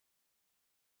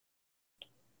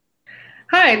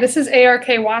Hi, this is ARK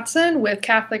Watson with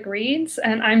Catholic Reads,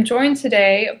 and I'm joined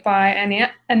today by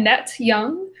Annette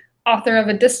Young, author of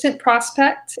A Distant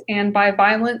Prospect and By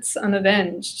Violence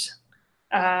Unavenged,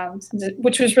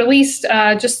 which was released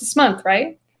just this month,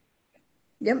 right?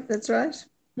 Yep, that's right.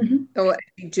 Mhm. Or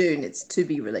actually June, it's to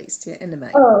be released, yeah, end of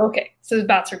May. Oh, okay. So it's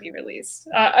about to be released.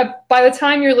 By the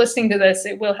time you're listening to this,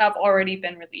 it will have already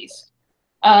been released.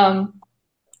 Um,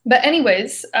 but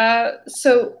anyways,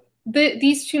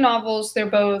 these two novels, they're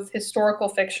both historical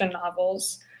fiction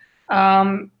novels.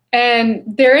 And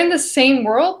they're in the same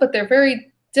world, but they're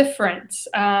very different.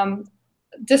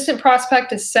 Distant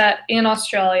Prospect is set in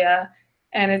Australia,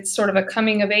 and it's sort of a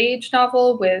coming of age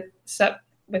novel set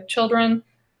with children.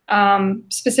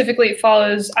 Specifically, it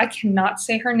follows, I cannot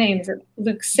say her name. Is it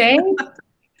Luxe?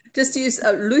 Just use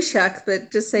Lushak, but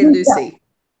just say Lucy.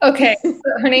 Okay, so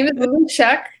her name is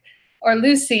Lushek or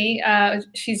Lucy.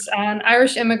 She's an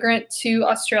Irish immigrant to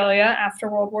Australia after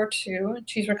World War II.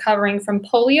 She's recovering from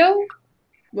polio.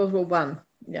 World War One.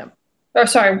 Yeah. Or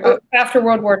sorry, Oh, after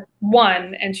World War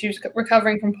One, and she's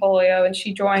recovering from polio, and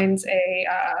she joins a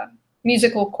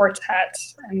musical quartet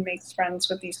and makes friends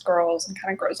with these girls and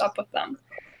kind of grows up with them.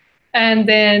 And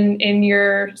then in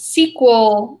your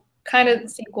sequel, kind of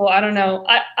sequel, I don't know.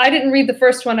 I didn't read the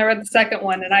first one. I read the second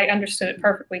one, and I understood it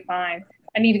perfectly fine.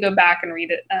 I need to go back and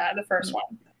read it, the first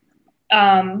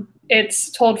one.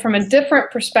 It's told from a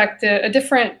different perspective, a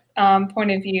different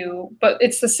point of view, but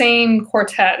it's the same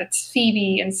quartet. It's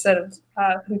Phoebe instead of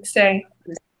Huxley.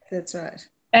 that's right.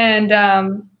 And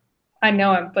I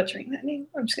know I'm butchering that name.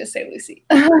 I'm just going to say Lucy.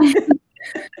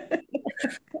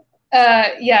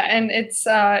 Yeah, and it's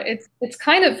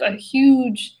kind of a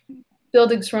huge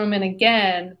Bildungsroman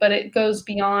again, but it goes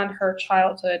beyond her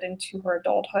childhood into her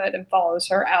adulthood and follows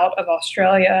her out of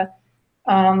Australia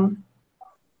um,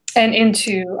 and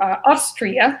into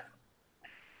Austria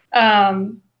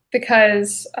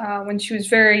because when she was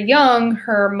very young,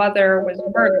 her mother was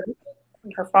murdered.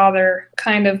 And her father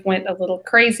kind of went a little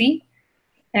crazy,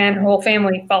 and her whole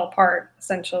family fell apart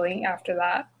essentially after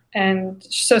that. And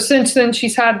so since then,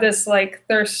 she's had this like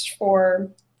thirst for,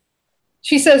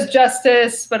 she says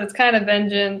justice, but it's kind of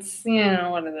vengeance,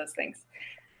 one of those things.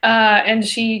 And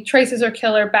she traces her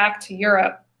killer back to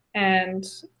Europe and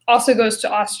also goes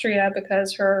to Austria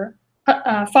because her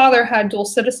father had dual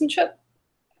citizenship.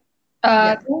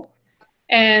 Uh, Yeah.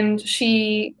 and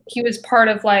he was part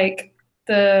of like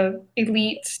the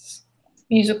elite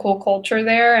musical culture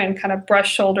there and kind of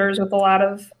brushed shoulders with a lot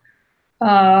of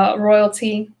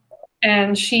royalty.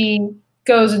 And she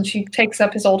goes and she takes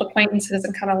up his old acquaintances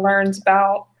and kind of learns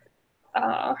about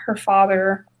her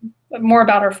father, more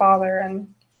about her father,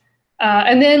 and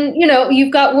then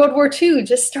you've got World War II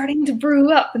just starting to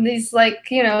brew up, and these like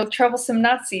troublesome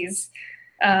Nazis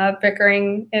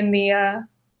bickering in the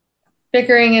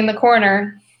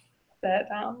corner that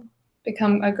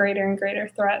become a greater and greater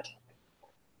threat.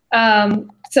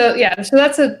 So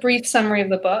that's a brief summary of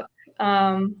the book.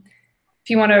 If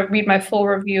you want to read my full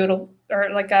review, or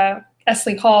like a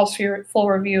Esley Hall's full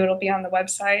review, it'll be on the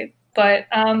website. But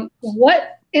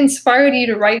what inspired you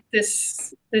to write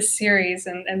this series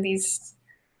and these?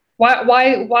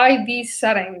 Why these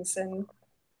settings? And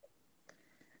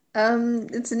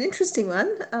It's an interesting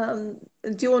one.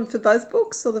 Do you want for both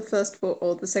books or the first book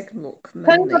or the second book tell me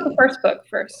about the mainly? first book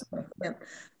first. Yeah.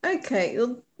 Okay,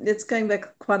 well, it's going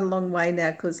back quite a long way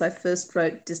now because I first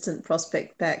wrote Distant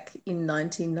Prospect back in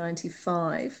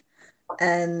 1995.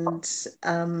 And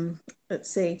let's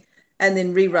see, and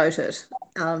then rewrote it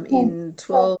in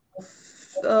 12,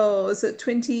 oh, was it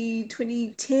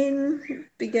 2010?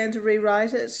 Began to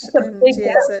rewrite it, It's a and big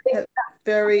yes, it had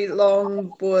very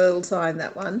long boil time,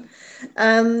 that one.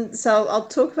 So I'll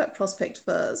talk about Prospect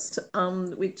first,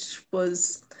 which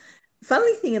was,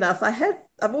 funnily thing enough,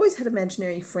 I've always had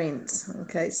imaginary friends.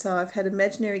 Okay, so I've had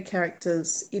imaginary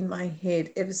characters in my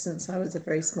head ever since I was a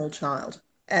very small child.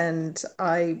 And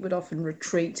I would often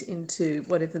retreat into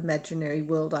whatever imaginary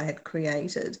world I had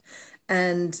created.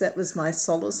 And that was my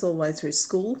solace all the way through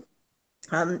school,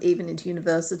 even into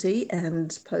university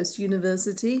and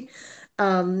post-university,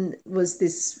 was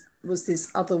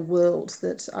this other world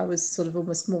that I was sort of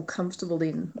almost more comfortable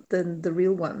in than the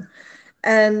real one.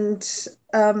 And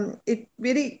it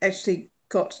really actually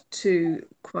got to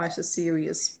quite a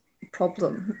serious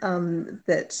problem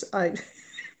that I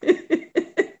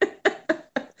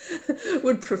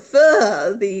would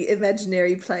prefer the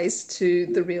imaginary place to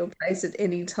the real place at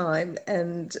any time,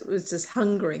 and was just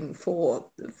hungering for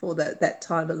that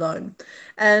time alone.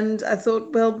 And I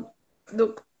thought, well,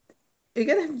 look, you're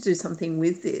going to have to do something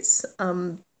with this.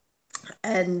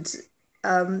 And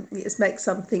yes, make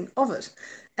something of it.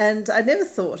 And I never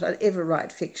thought I'd ever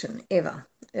write fiction, ever.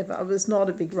 Ever. I was not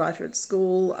a big writer at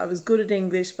school. I was good at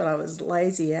English, but I was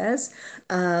lazy as.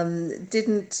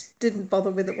 Didn't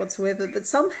bother with it whatsoever. But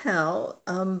somehow,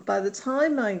 by the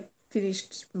time I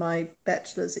finished my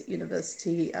bachelor's at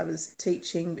university, I was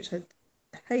teaching, which I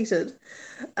hated.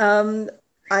 Um,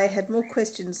 I had more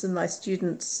questions than my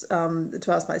students to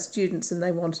ask my students, than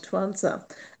they wanted to answer,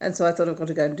 and so I thought I've got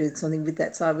to go and do something with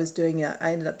that. So I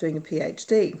ended up doing a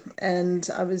PhD, and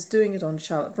I was doing it on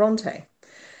Charlotte Bronte,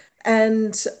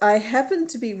 and I happened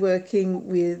to be working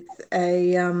with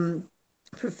a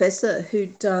professor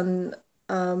who'd done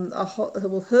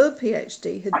well, her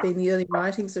PhD had been the early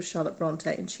writings of Charlotte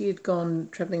Bronte, and she had gone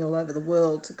traveling all over the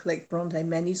world to collect Bronte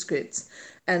manuscripts,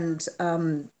 and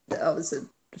I was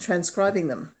transcribing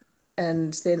them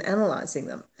and then analysing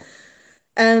them.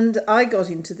 And I got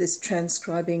into this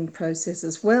transcribing process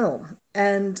as well.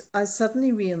 And I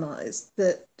suddenly realised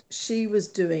that she was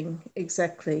doing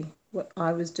exactly what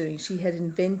I was doing. She had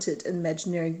invented an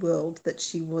imaginary world that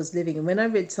she was living. And when I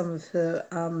read some of her,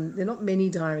 there are not many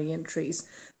diary entries,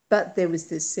 but there was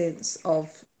this sense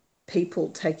of people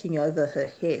taking over her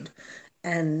head.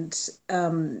 And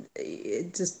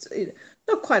it just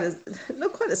not quite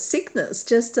a sickness,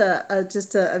 just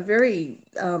a very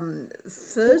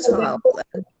fertile,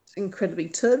 incredibly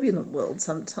turbulent world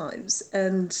sometimes.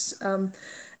 And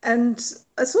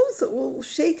I sort of thought, well,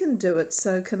 she can do it,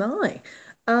 so can I.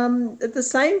 At the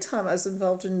same time, I was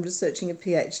involved in researching a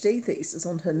PhD thesis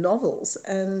on her novels,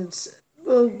 and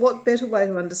well, what better way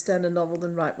to understand a novel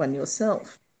than write one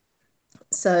yourself?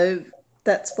 So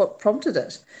that's what prompted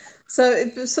it. So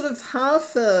it was sort of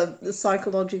half the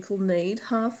psychological need,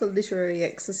 half a literary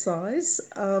exercise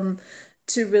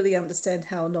to really understand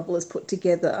how a novel is put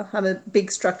together. I'm a big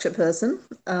structure person.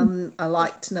 I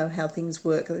like to know how things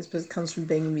work. I suppose it comes from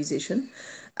being a musician.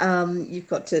 You've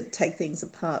got to take things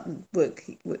apart and work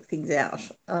things out.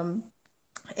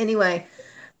 Anyway,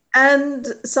 and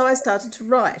so I started to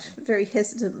write very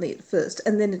hesitantly at first,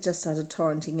 and then it just started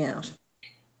torrenting out.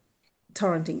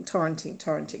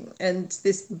 Torrenting. And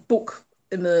this book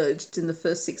emerged in the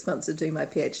first 6 months of doing my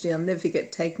PhD. I'll never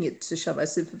forget taking it to show my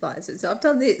supervisor. So I've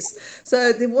done this.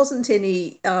 So there wasn't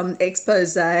any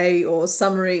expose or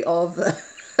summary of a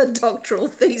doctoral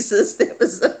thesis. There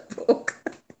was a book.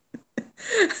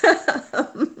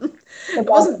 It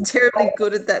wasn't terribly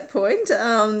good at that point.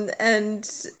 And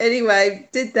anyway,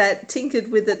 did that, tinkered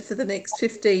with it for the next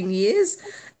 15 years.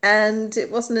 And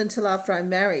it wasn't until after I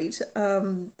married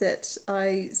that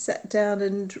I sat down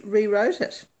and rewrote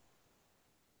it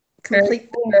completely.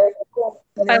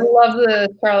 I love the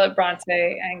Charlotte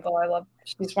Bronte angle.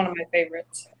 She's one of my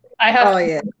favorites. I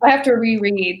have to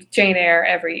reread Jane Eyre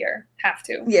every year. Have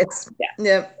to. Yes.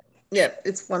 Yeah.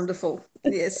 It's wonderful.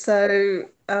 Yes. So,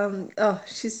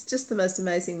 she's just the most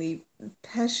amazingly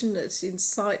passionate,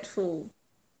 insightful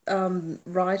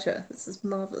writer. This is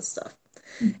marvelous stuff.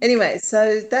 Anyway,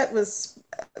 so that was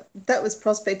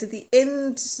Prospect. At the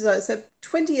end, so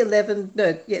 2011,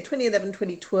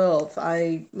 2012,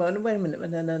 wait a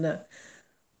minute, no.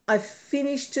 I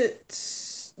finished it,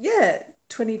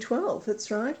 2012,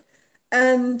 that's right.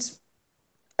 And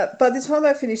by the time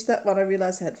I finished that one, I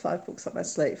realized I had 5 books up my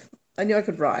sleeve. I knew I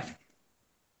could write.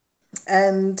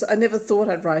 And I never thought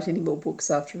I'd write any more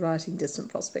books after writing Distant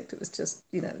Prospect. It was just,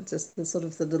 just the sort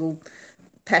of the little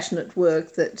passionate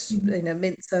work that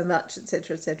meant so much,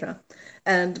 etc.,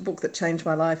 and a book that changed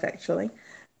my life actually.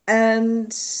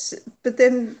 And but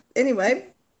then anyway,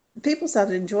 people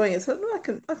started enjoying it. So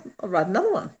I'll write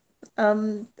another one,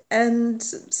 and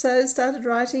so started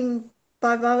writing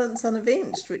By Violence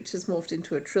Unavenged, which has morphed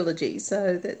into a trilogy.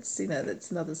 So that's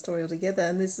another story altogether.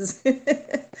 And this is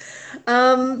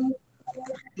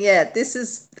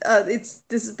this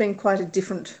has been quite a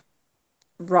different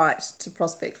right to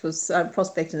Prospect.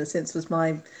 Prospect in a sense was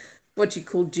my what you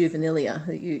call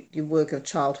juvenilia, your work of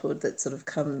childhood that sort of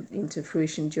come into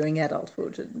fruition during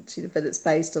adulthood, and but it's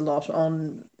based a lot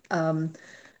on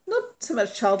not so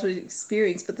much childhood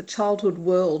experience, but the childhood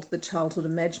world, the childhood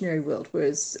imaginary world.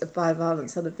 Whereas By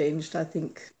Violence Unavenged, I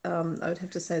think I would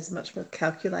have to say it's a much more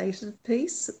calculated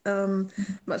piece,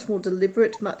 much more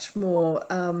deliberate, much more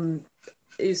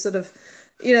you sort of,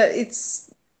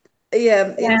 it's you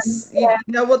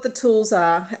know what the tools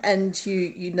are, and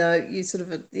you sort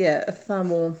of a far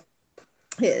more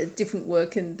different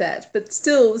work in that, but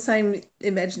still the same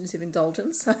imaginative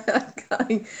indulgence.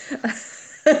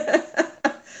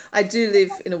 I do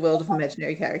live in a world of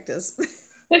imaginary characters.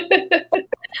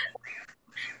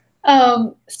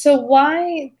 So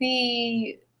why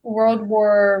the World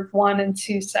War I and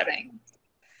II setting?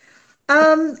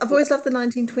 I've always loved the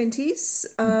 1920s.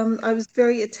 I was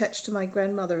very attached to my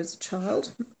grandmother as a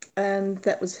child, and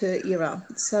that was her era.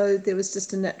 So there was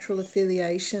just a natural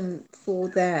affiliation for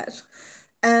that.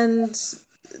 And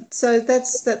so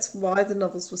that's why the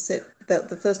novels were set, that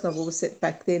the first novel was set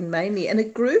back then mainly. And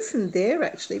it grew from there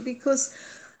actually because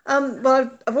well,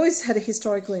 I've always had a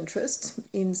historical interest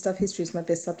in stuff. History is my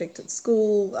best subject at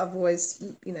school. I've always,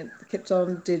 kept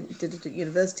on, did it at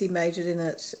university, majored in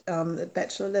it at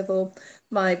bachelor level.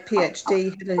 My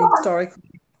PhD had an historical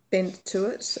bent to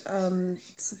it,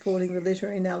 supporting the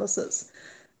literary analysis.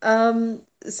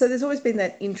 So there's always been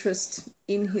that interest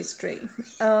in history.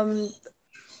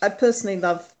 I personally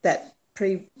love that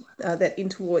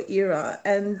interwar era,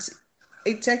 and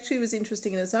it actually was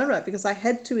interesting in its own right because I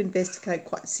had to investigate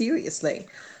quite seriously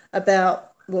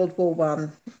about World War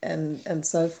One and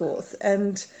so forth,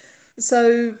 and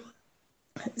so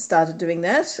started doing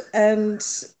that. And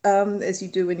as you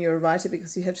do when you're a writer,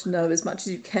 because you have to know as much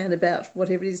as you can about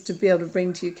whatever it is to be able to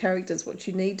bring to your characters what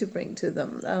you need to bring to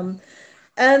them.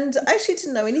 And I actually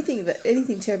didn't know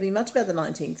anything terribly much about the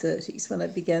 1930s when I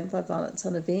began by Violence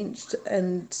Unavenged.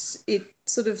 And it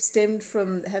sort of stemmed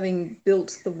from having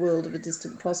built the world of A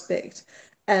Distant Prospect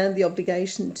and the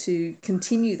obligation to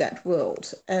continue that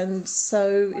world. And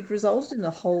so it resulted in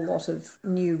a whole lot of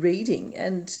new reading,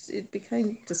 and it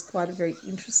became just quite a very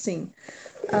interesting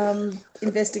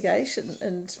investigation.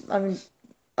 And I mean,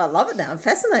 I love it now. I'm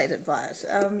fascinated by it.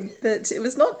 But it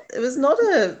was not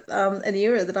an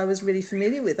era that I was really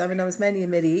familiar with. I mean, I was mainly a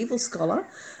medieval scholar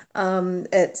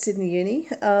at Sydney Uni,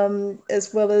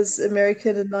 as well as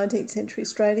American and 19th century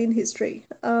Australian history.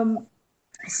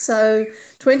 So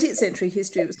 20th century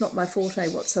history was not my forte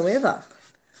whatsoever.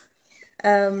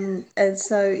 And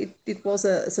so it was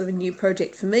a sort of a new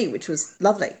project for me, which was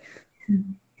lovely.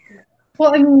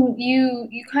 Well, I mean,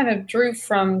 you kind of drew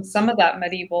from some of that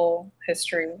medieval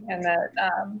history, and that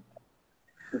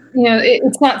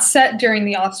it's not set during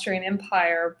the Austrian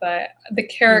Empire, but the Mm.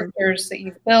 characters that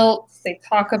you've built, they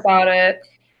talk about it,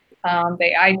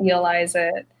 they idealize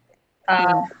it, uh,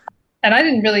 Mm. and I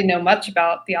didn't really know much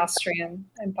about the Austrian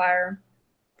Empire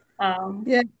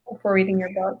Yeah. before reading your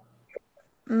book.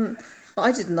 Mm. Well,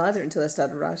 I didn't either until I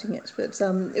started writing it, but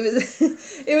it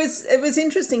was it was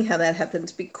interesting how that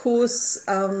happened because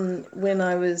when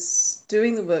I was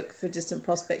doing the work for Distant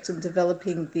Prospect and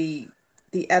developing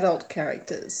the adult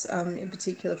characters, in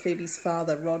particular Phoebe's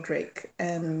father Roderick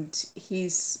and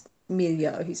his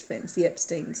milieu, his friends, the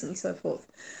Epsteins and so forth.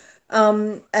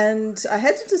 And I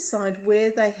had to decide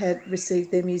where they had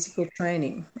received their musical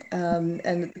training. And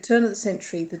at the turn of the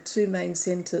century, the two main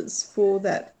centres for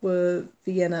that were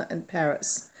Vienna and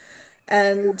Paris.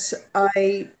 And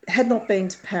I had not been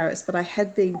to Paris, but I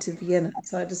had been to Vienna.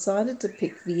 So I decided to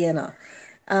pick Vienna.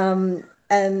 And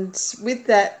with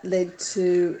that led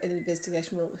to an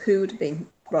investigation, well, who would have been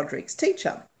Roderick's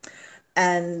teacher?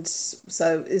 And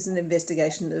so is an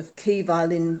investigation of key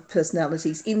violin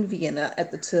personalities in Vienna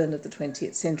at the turn of the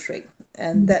 20th century.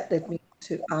 And that led me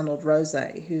to Arnold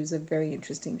Rosé, who's a very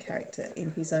interesting character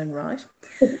in his own right.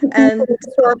 And the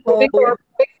Historical whole, figure.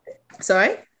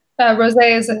 sorry?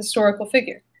 Rosé is a historical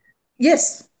figure.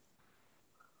 Yes,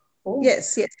 Cool.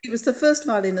 yes. He was the first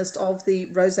violinist of the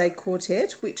Rosé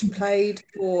Quartet, which played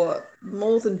for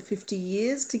more than 50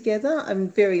 years together.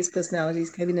 And various personalities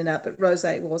came in and out, but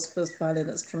Rosé was first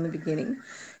violinist from the beginning.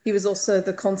 He was also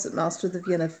the concertmaster of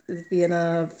the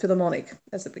Vienna Philharmonic,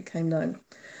 as it became known.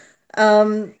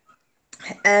 Um,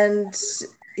 and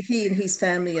he and his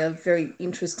family are very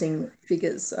interesting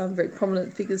figures, very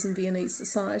prominent figures in Viennese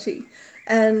society.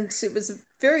 And it was a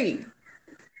very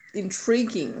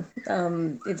intriguing.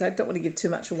 In fact, I don't want to give too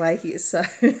much away here. So,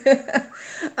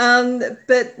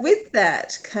 but with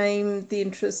that came the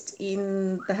interest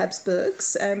in the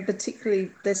Habsburgs, and particularly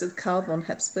Blessed Karl von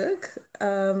Habsburg,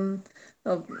 and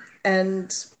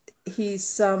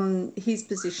his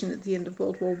position at the end of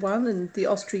World War One, and the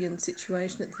Austrian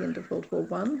situation at the end of World War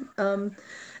One.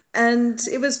 And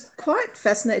it was quite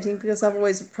fascinating because I've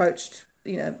always approached,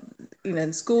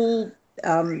 in school,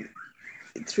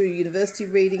 through university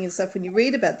reading and stuff, when you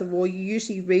read about the war, you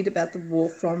usually read about the war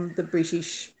from the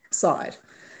British side.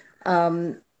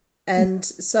 And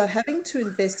so having to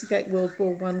investigate World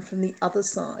War One from the other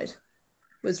side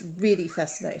was really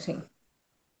fascinating,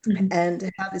 Mhm.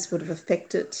 and how this would have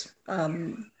affected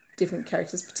different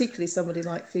characters, particularly somebody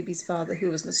like Phoebe's father, who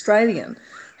was an Australian,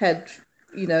 had,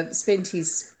 spent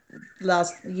his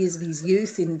last years of his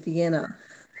youth in Vienna,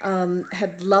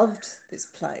 had loved this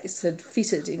place, had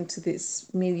fitted into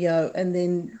this milieu, and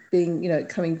then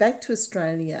coming back to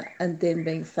Australia and then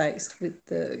being faced with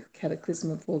the cataclysm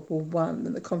of World War One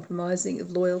and the compromising of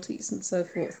loyalties and so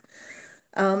forth.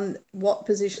 what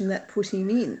position that put him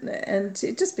in, and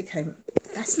it just became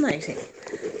fascinating.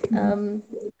 Um,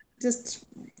 just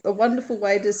a wonderful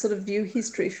way to sort of view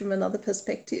history from another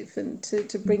perspective and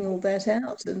to bring all that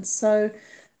out. And so,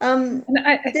 And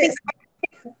I yes,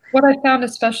 think what I found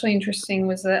especially interesting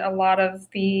was that a lot of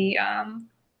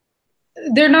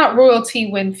they're not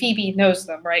royalty when Phoebe knows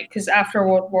them, right? Because after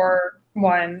World War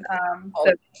One, the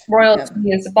yeah.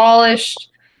 royalty is abolished.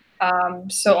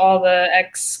 So all the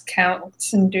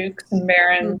ex-counts and dukes and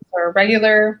barons are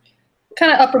regular,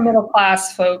 kind of upper middle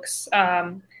class folks.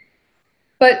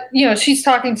 But she's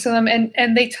talking to them,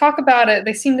 and they talk about it.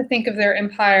 They seem to think of their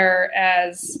empire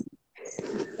as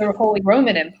the Holy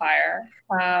Roman Empire.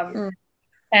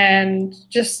 And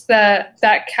just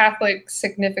that Catholic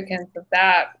significance of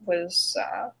that was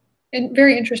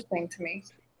very interesting to me.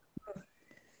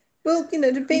 Well,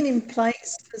 it had been in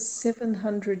place for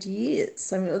 700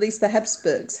 years. I mean, at least the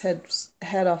Habsburgs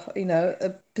had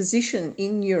a position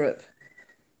in Europe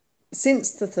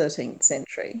since the 13th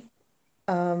century.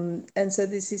 And so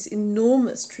there's this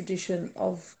enormous tradition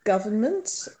of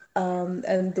government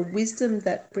and the wisdom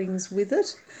that brings with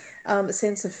it, a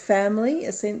sense of family,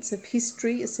 a sense of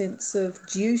history, a sense of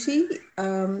duty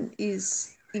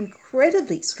is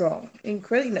incredibly strong.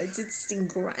 Incredibly, it's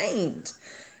ingrained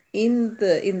in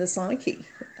the psyche,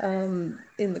 in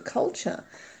the culture.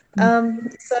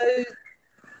 So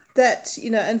that,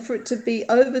 and for it to be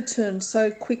overturned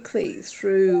so quickly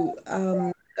through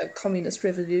a communist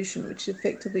revolution, which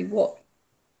effectively what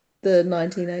the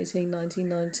 1918,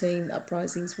 1919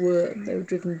 uprisings were, they were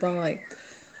driven by.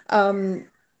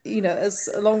 As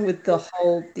along with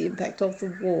the impact of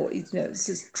the war, it's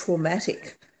just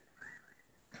traumatic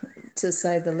to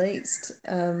say the least.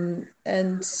 And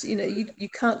you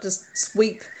can't just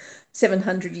sweep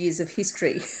 700 years of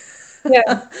history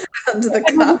under the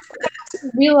carpet.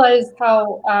 Realize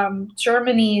how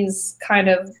Germany's kind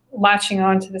of latching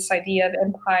on to this idea of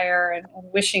empire and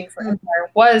wishing for empire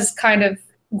was kind of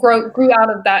grew out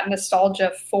of that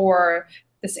nostalgia for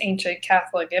this ancient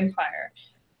Catholic empire.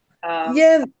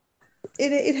 Yeah,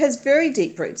 it has very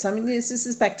deep roots. I mean, this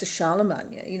is back to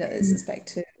Charlemagne. This is back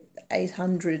to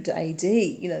 800 AD.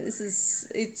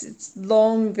 It's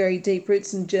long, very deep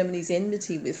roots, and Germany's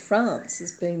enmity with France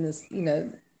has been this.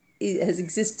 It has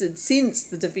existed since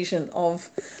the division of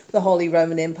the Holy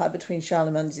Roman Empire between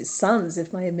Charlemagne and his sons,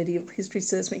 if my medieval history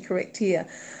serves me correct here.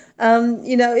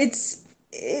 It's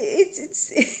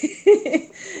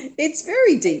it's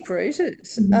very deep rooted.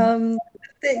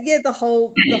 The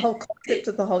whole concept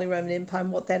of the Holy Roman Empire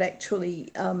and what that actually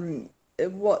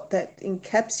what that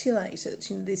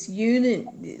encapsulated, this unit,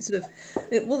 sort of,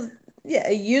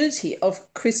 a unity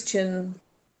of Christian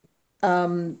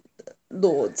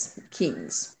lords,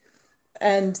 kings,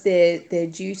 and their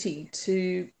duty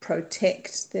to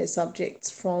protect their subjects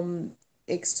from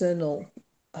external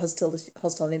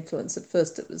hostile influence. At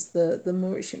first, it was the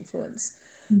Moorish influence,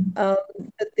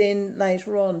 but then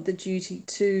later on, the duty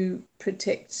to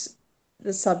protect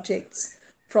the subjects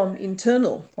from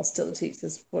internal hostilities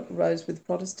is what arose with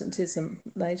Protestantism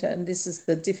later. And this is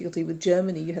the difficulty with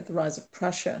Germany. You had the rise of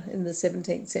Prussia in the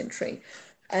 17th century,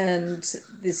 and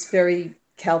this very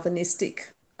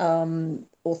Calvinistic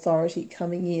authority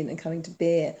coming in and coming to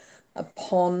bear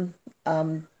upon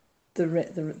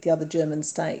the other German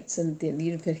states, and then the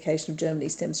unification of Germany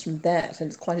stems from that, and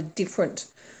it's quite a different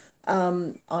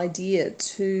idea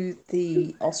to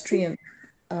the Austrian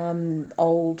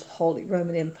old Holy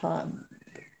Roman Empire,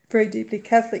 very deeply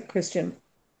Catholic Christian,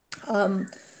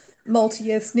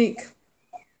 multi-ethnic,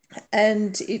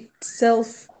 and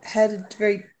itself had a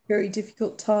very, very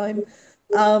difficult time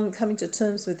coming to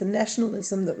terms with the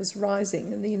nationalism that was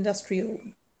rising in the industrial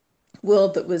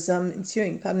world that was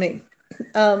ensuing,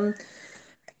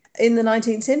 in the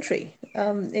 19th century.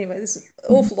 Anyway, there's an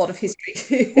awful lot of history.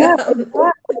 It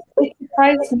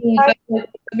surprised me, but it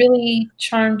really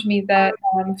charmed me that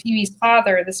Phoebe's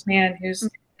father, this man who's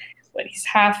he's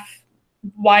half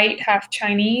white, half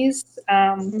Chinese,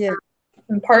 and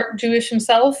part Jewish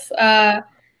himself,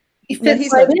 he fits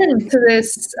right into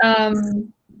this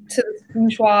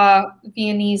bourgeois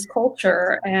Viennese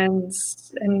culture, and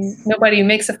nobody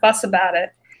makes a fuss about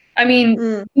it. I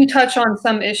mean, you touch on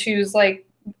some issues like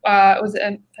was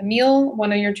it Emil,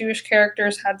 one of your Jewish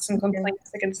characters, had some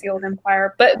complaints against the old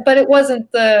empire, but it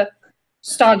wasn't the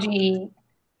stodgy,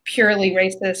 purely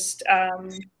racist,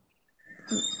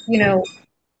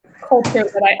 culture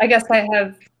that I guess I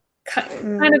have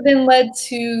kind of been led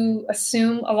to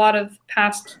assume a lot of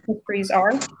past histories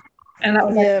are, and that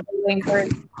was really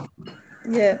encouraging.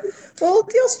 Yeah, well,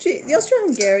 the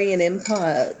Austro-Hungarian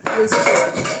Empire was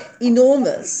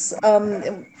enormous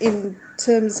in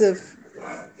terms of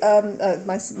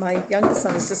my youngest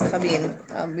son has just come in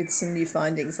with some new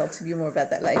findings. I'll tell you more about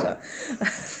that later.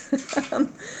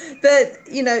 But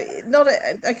not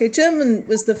okay. German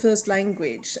was the first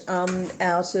language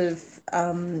out of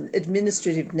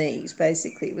administrative need.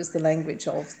 Basically, it was the language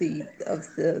of the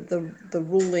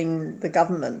ruling the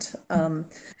government.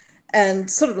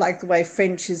 And sort of like the way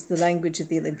French is the language of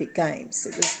the Olympic Games.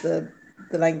 It was the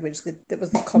language that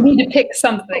was the You common. need to pick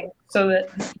something so that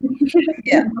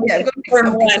I've got to pick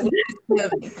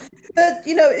something. But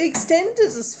it extended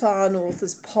as far north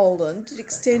as Poland. It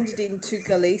extended into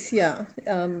Galicia,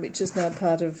 which is now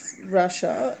part of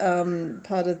Russia,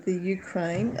 part of the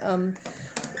Ukraine.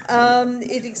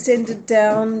 It extended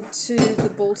down to the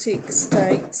Baltic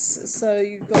states. So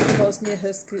you've got Bosnia,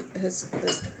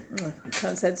 I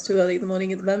can't say it's too early in the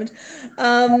morning at the moment.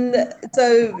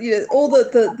 So all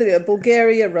the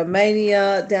Bulgaria,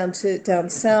 Romania, down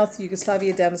south,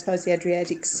 Yugoslavia, down as far as the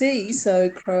Adriatic Sea. So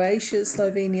Croatia,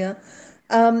 Slovenia,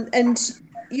 and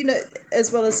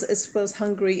as well as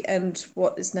Hungary and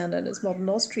what is now known as modern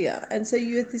Austria. And so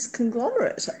you had this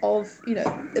conglomerate of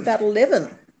about 11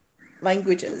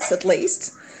 languages at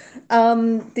least.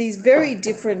 These very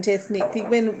different ethnic.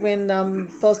 When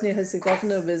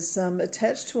Bosnia-Herzegovina was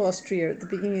attached to Austria at the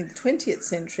beginning of the 20th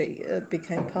century, it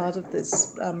became part of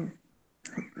this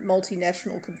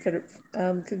multinational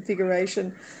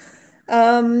configuration.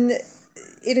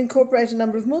 It incorporated a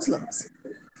number of Muslims.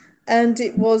 And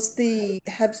it was the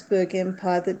Habsburg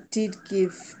Empire that did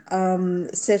give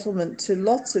settlement to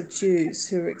lots of Jews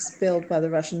who were expelled by the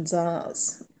Russian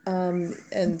Tsars.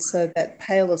 And so that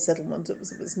Pale of Settlement, it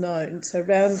was known. So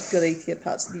around Galicia,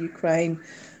 parts of the Ukraine,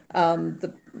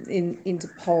 into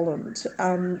Poland,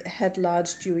 had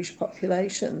large Jewish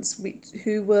populations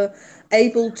who were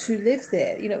able to live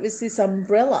there. It was this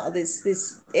umbrella,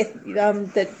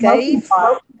 that gave,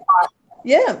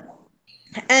 yeah.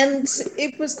 And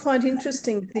it was quite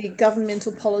interesting, the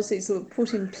governmental policies that were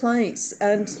put in place,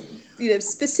 and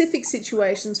specific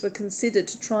situations were considered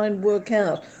to try and work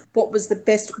out what was the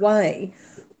best way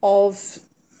of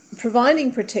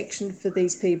providing protection for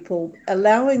these people,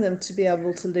 allowing them to be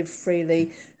able to live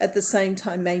freely, at the same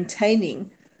time maintaining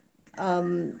a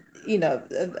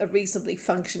reasonably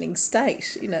functioning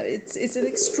state. It's an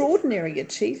extraordinary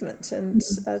achievement, and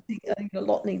I think a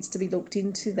lot needs to be looked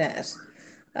into that.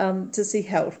 To see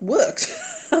how it worked,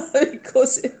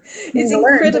 because it's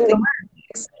incredibly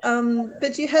complex.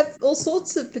 But you have all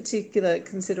sorts of particular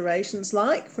considerations,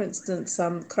 like, for instance,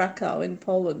 Krakow in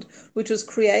Poland, which was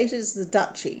created as the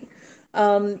duchy,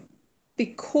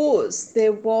 because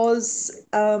there was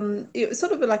it was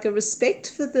sort of like a respect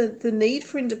for the need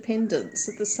for independence,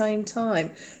 at the same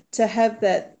time to have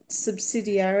that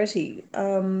subsidiarity.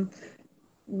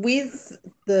 With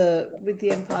the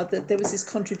empire, that there was this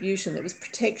contribution, there was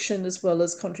protection as well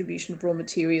as contribution of raw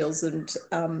materials and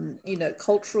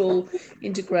cultural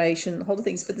integration, a whole of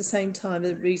things, but at the same time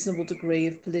a reasonable degree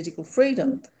of political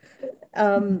freedom,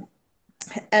 and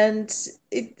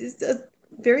it is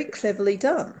very cleverly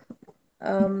done,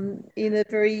 in a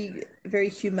very, very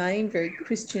humane, very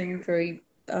Christian,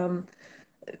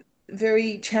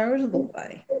 very charitable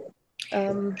way.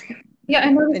 Yeah,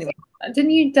 I know. Anyway.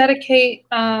 Didn't you dedicate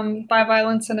By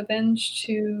Violence and Avenge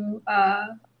to,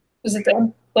 was it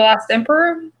the Last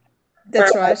Emperor?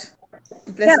 That's right.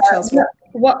 Blessed Charles.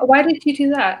 Why did you do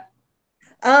that?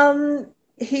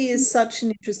 He is such an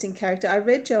interesting character. I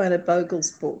read Joanna Bogle's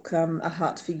book, A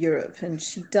Heart for Europe, and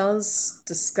she does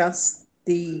discuss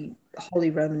the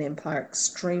Holy Roman Empire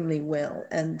extremely well,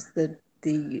 and the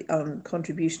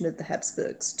contribution of the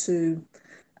Habsburgs to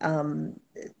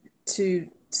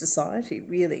society,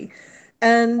 really.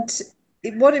 And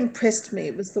what impressed me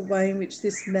was the way in which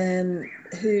this man,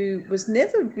 who was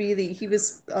never really, he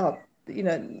was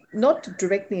not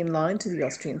directly in line to the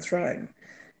Austrian throne.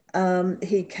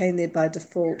 He came there by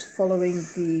default following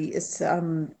the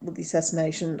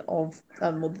assassination of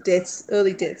the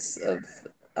early deaths of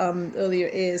earlier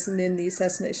heirs, and then the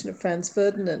assassination of Franz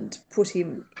Ferdinand put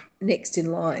him next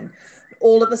in line.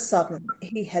 All of a sudden,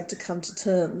 he had to come to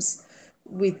terms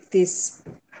with this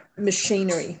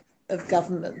machinery of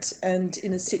government, and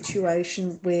in a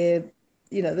situation where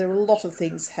there were a lot of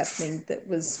things happening that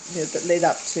led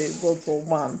up to World War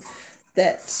One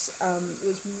that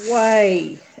was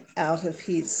way out of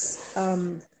his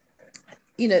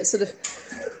sort of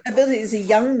ability as a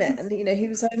young man. He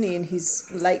was only in his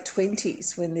late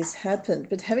 20s when this happened,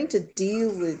 but having to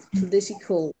deal with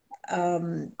political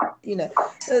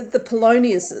the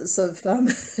Poloniuses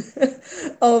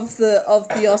of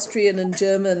the Austrian and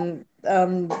German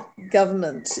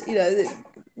government,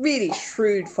 really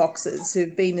shrewd foxes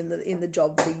who've been in the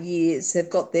job for years. Have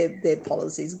got their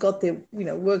policies, got their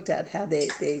worked out how they're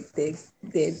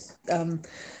um,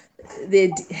 they're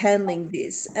handling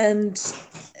this, and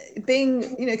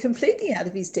being completely out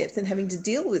of his depth and having to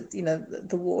deal with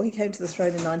the war. He came to the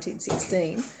throne in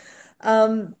 1916.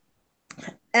 Um,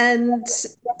 and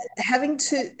having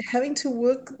to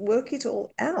work it all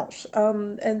out,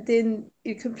 and then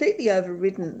you're completely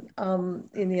overridden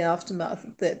in the aftermath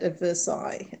of that at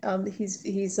Versailles.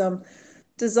 His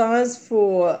desires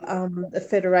for a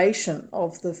federation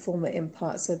of the former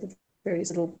empire, so the various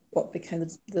little what became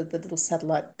the little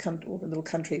satellite country, or the little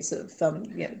countries of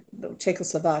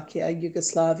Czechoslovakia,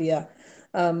 Yugoslavia,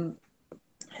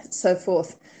 so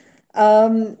forth,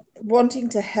 wanting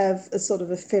to have a sort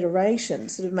of a federation,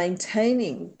 sort of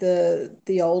maintaining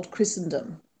the old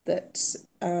Christendom that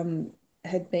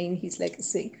had been his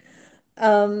legacy.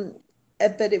 But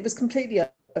it was completely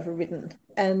overridden,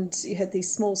 and you had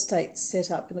these small states set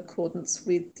up in accordance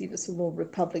with some more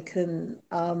republican,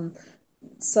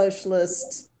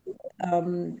 socialist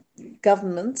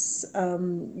governments.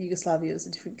 Yugoslavia was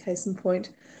a different case in point,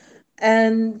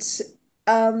 and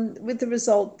with the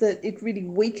result that it really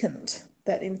weakened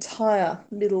that entire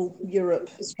Middle Europe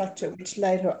structure, which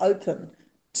laid her open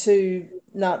to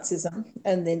Nazism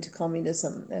and then to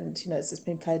communism. And, it's just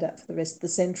been played out for the rest of the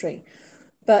century.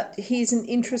 But he's an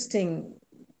interesting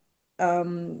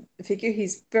figure.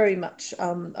 He's very much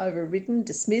overridden,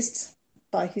 dismissed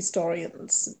by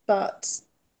historians, but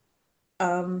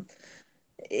um,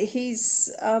 he's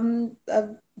a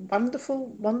wonderful,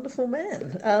 wonderful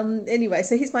man. Anyway,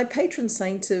 so he's my patron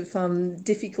saint of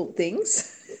difficult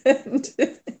things. And,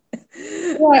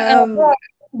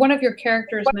 One of your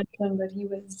characters mentioned that he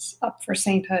was up for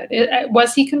sainthood.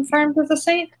 Was he confirmed as a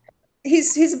saint?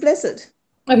 He's a blessed.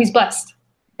 Oh, he's blessed.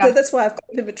 So that's why I've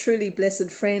called him a truly blessed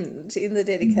friend in the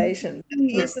dedication. Mm-hmm.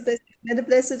 He is the best, and a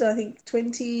blessed, I think,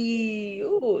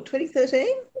 2013.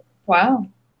 Wow.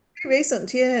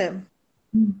 Recent, yeah.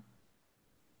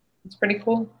 It's pretty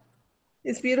cool.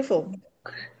 It's beautiful.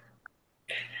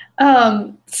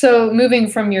 So moving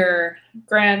from your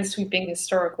grand sweeping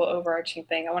historical overarching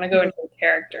thing, I want to go into the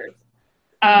characters.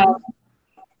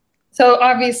 So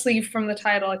obviously from the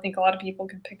title, I think a lot of people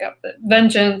can pick up that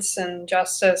vengeance and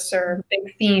justice are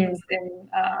big themes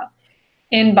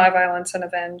in By Violence and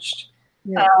Avenged.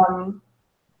 Yeah.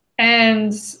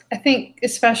 And I think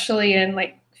especially in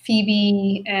like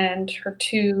Phoebe and her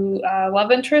two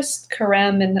love interests,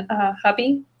 Karem and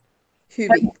Hubby.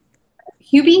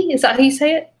 Hubie, is that how you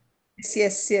say it?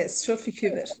 Yes. Short for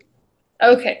Hubert.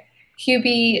 Okay,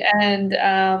 Hubie and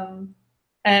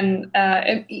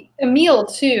Emile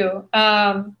too.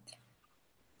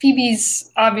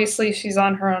 Phoebe's obviously she's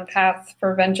on her own path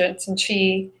for vengeance, and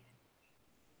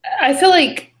I feel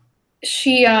like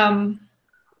she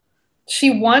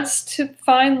wants to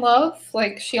find love.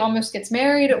 Like she almost gets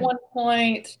married at one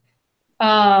point,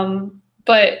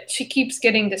 but she keeps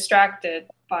getting distracted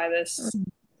by this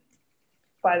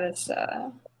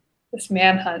this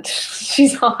manhunt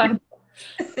she's on.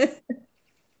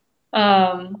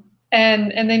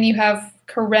 And then you have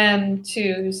Karem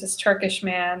too, who's this Turkish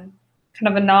man, kind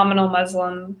of a nominal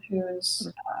Muslim who's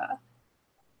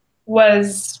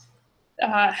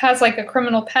has like a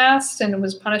criminal past and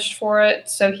was punished for it.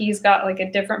 So he's got like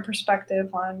a different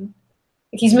perspective on.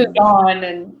 He's moved on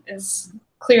and is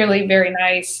clearly very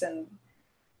nice and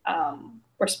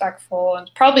respectful,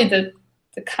 and probably the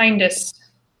kindest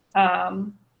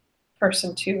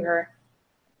person to her.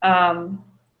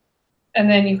 And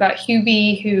then you've got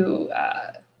Hubie, who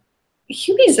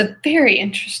Hubie's a very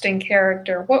interesting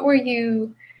character. What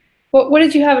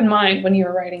did you have in mind when you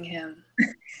were writing him?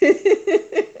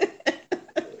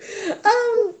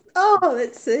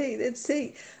 Let's see.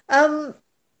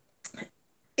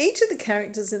 Each of the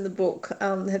characters in the book, I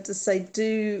have to say,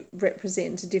 do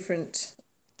represent a different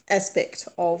aspect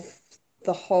of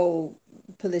the whole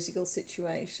political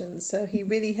situation. So he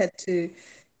really had to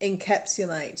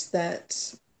encapsulate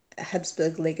that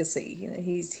Habsburg legacy.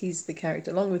 He's the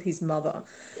character along with his mother,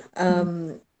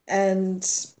 and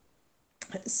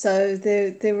so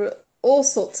there were all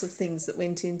sorts of things that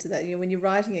went into that. When you're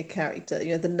writing a character,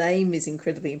 the name is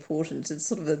incredibly important. It's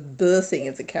sort of a birthing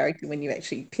of the character when you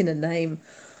actually pin a name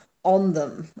on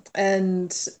them.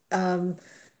 And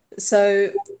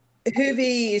so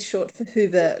Hubie is short for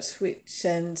Hubert,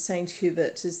 and Saint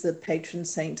Hubert is the patron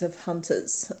saint of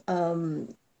hunters,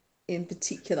 in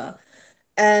particular.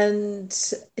 And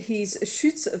he's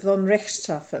Schutz von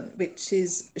Rechtschaffen, which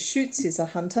is Schutz is a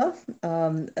hunter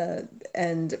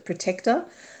and protector.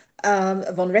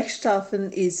 Von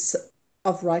Rechtschaffen is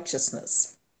of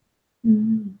righteousness.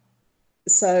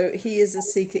 So he is a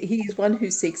seeker. He is one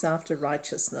who seeks after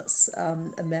righteousness,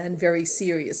 a man very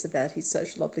serious about his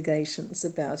social obligations,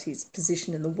 about his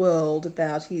position in the world,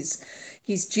 about his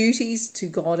duties to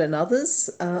God and others.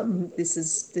 This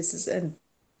is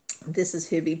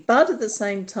Hubie, but at the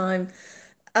same time,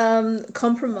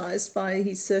 compromised by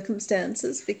his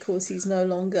circumstances because he's no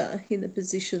longer in the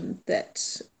position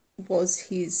that was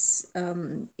his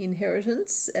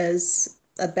inheritance as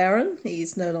a baron. He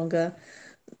is no longer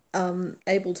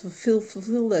able to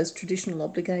fulfill those traditional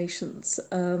obligations,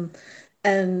 and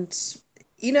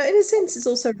in a sense, is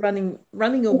also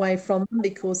running away from them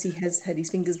because he has had his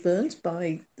fingers burnt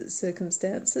by the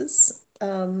circumstances.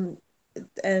 And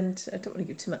I don't want to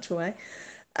give too much away.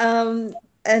 And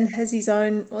has his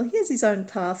own. Well, he has his own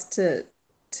path to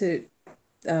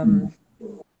um,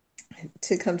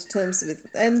 to come to terms with.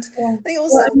 And Yeah. I think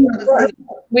also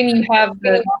when you have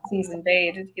the Nazis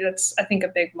invade, that's, I think, a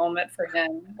big moment for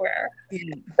him, where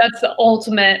that's the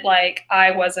ultimate, like,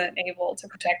 I wasn't able to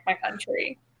protect my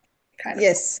country kind of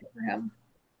yes. for him.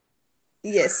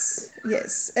 Yes,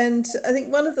 yes. And I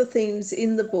think one of the themes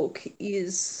in the book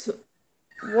is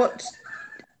what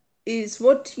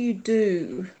do you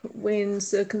do when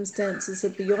circumstances are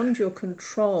beyond your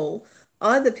control,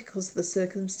 either because of the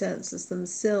circumstances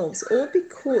themselves or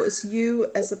because you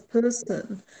as a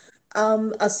person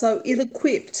are so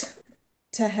ill-equipped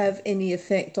to have any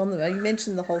effect on them. You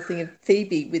mentioned the whole thing of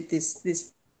Phoebe with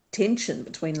this tension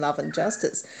between love and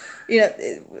justice.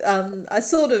 I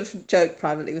sort of joke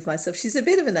privately with myself. She's a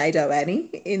bit of an Ado Annie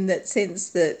in that sense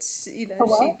that, she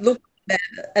looked at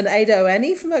an Ado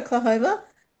Annie from Oklahoma.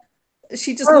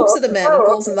 She just looks at a man and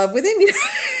falls in love with him.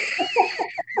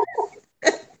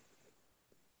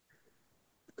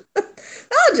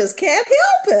 I just can't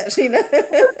help it,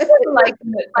 Like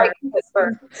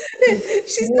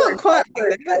She's not quite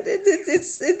like that, but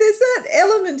there's that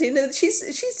element in it. She's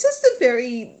just a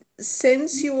very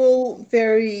sensual,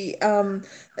 very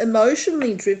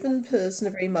emotionally driven person,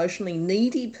 a very emotionally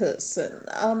needy person,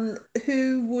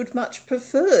 who would much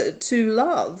prefer to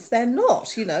love than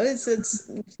not.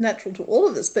 It's natural to all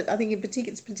of us, but I think in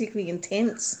particular it's particularly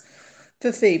intense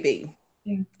for Phoebe.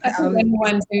 I think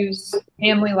anyone whose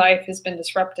family life has been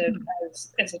disrupted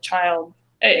as a child,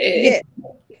 that's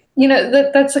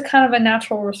a kind of a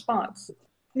natural response.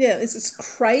 Yeah, it's this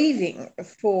craving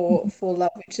for love,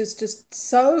 which is just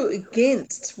so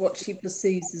against what she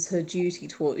perceives as her duty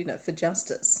toward, for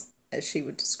justice, as she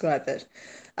would describe it.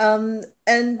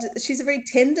 And she's a very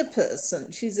tender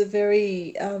person. She's a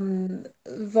very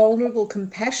vulnerable,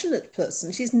 compassionate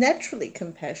person. She's naturally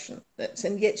compassionate,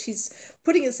 and yet she's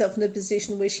putting herself in a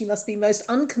position where she must be most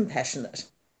uncompassionate.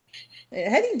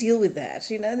 How do you deal with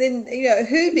that? And then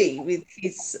Hubie with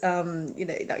his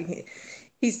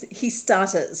he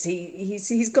stutters.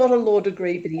 He's got a law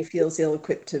degree, but he feels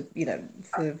ill-equipped to,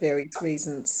 for various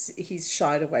reasons. He's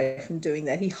shied away from doing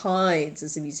that. He hides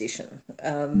as a musician.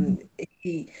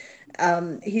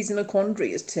 He's in a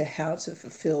quandary as to how to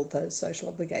fulfill those social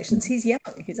obligations. He's young.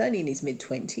 He's only in his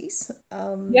mid-20s.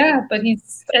 Yeah, but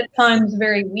he's at times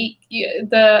very weak.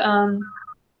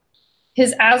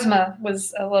 His asthma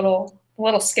was a little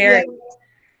scary.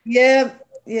 Yeah.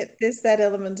 There's that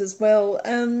element as well.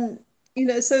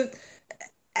 So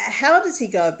how does he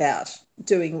go about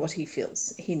doing what he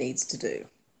feels he needs to do,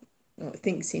 or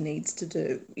thinks he needs to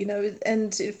do,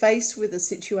 and faced with a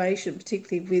situation,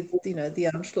 particularly with, the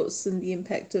Anschluss and the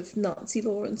impact of Nazi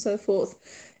law and so forth,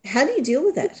 how do you deal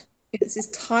with that? It's this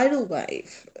tidal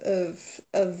wave of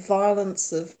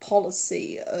violence, of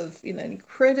policy, of,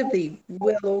 incredibly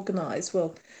well-organized,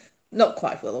 well, not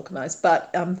quite well-organized,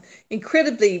 but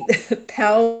incredibly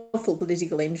powerful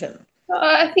political engine.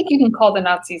 I think you can call the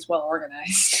Nazis well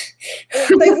organized.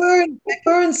 They were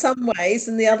in some ways,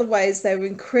 and the other ways they were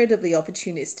incredibly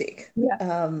opportunistic.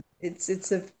 Yeah.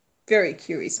 It's a very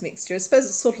curious mixture. I suppose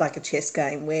it's sort of like a chess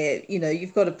game where,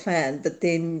 you've got a plan, but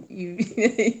then you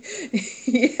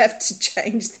you have to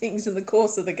change things in the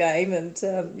course of the game, and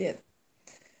yeah.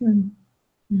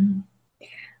 Mm-hmm.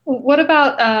 What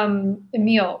about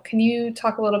Emil? Can you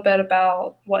talk a little bit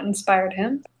about what inspired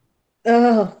him?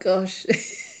 Oh gosh.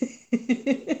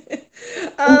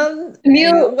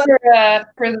 Emil,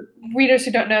 for readers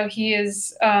who don't know, he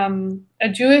is a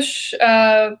Jewish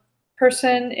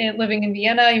person living in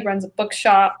Vienna. He runs a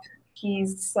bookshop.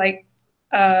 He's like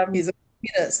he's a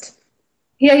communist.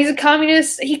 Yeah, he's a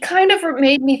communist. He kind of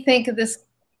made me think of this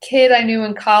kid I knew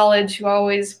in college who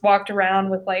always walked around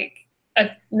with like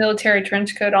a military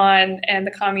trench coat on and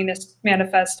the Communist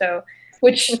Manifesto,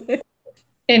 which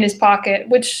in his pocket,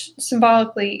 which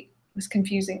symbolically was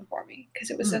confusing for me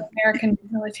because it was an American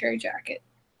military jacket.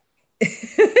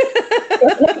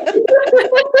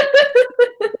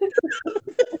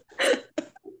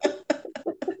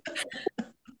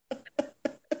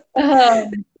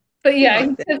 But yeah, Like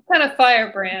he's that. this kind of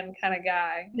firebrand kind of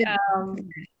guy. Yeah.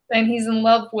 And he's in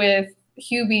love with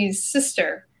Hubie's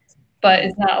sister, but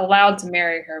is not allowed to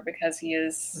marry her because he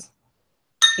is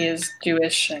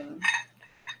Jewish and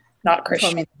not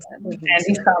Christian, and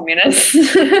he's communist.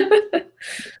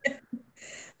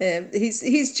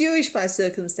 He's Jewish by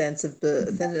circumstance of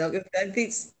birth, and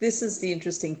this is the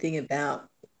interesting thing about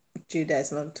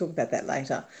Judaism. I'll talk about that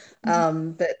later.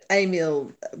 But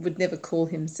Emil would never call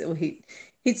himself.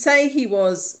 He'd say he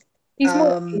was He's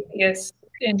more atheist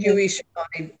in Jewish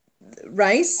by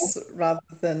race rather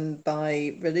than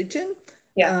by religion.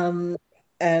 Yeah.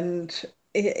 And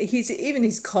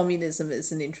his communism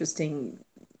is an interesting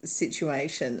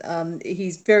situation.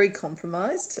 He's very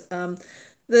compromised.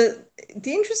 The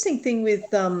interesting thing with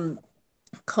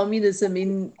communism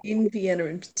in Vienna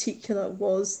in particular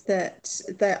was that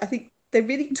I think they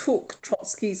really took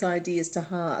Trotsky's ideas to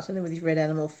heart. I don't know whether you've read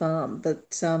Animal Farm, but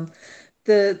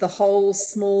the whole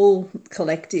small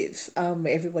collective, where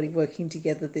everybody working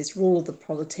together, this rule of the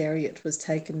proletariat was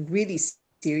taken really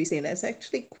seriously, and it's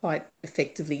actually quite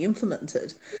effectively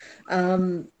implemented.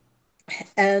 But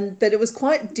it was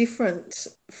quite different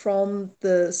from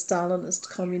the Stalinist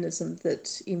communism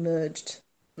that emerged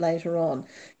later on.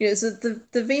 So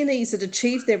the Viennese had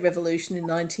achieved their revolution in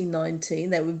 1919.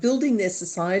 They were building their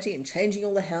society and changing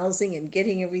all the housing and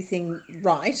getting everything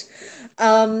right.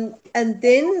 And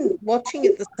then watching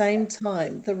at the same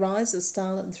time the rise of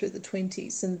Stalin through the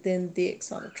 20s, and then the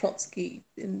exile of Trotsky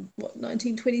in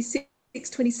 1926,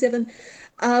 27,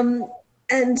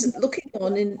 and looking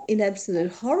on in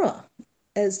absolute horror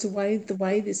as to the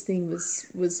way this thing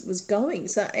was going.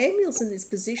 So Emil's in this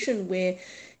position where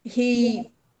he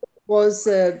was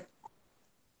an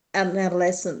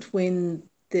adolescent when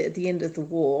the end of the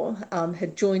war,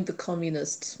 had joined the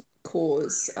communist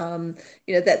cause.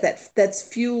 That's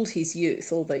fueled his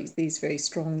youth, all these very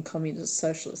strong communist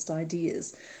socialist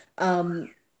ideas.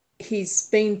 He's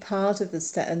been part of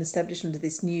an establishment of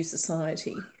this new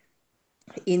society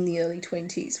in the early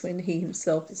 20s, when he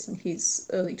himself is in his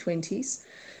early 20s.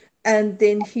 And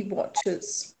then he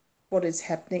watches what is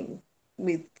happening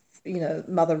with,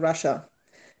 Mother Russia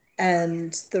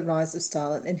and the rise of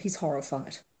Stalin, and he's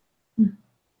horrified.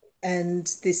 And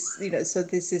this, so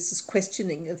there's this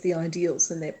questioning of the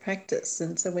ideals and their practice.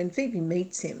 And so when Phoebe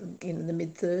meets him in the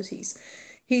mid-30s,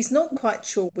 he's not quite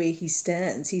sure where he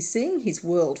stands. He's seeing his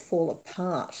world fall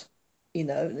apart,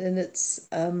 and it's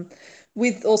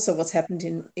with also what's happened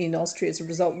in Austria as a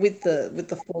result, with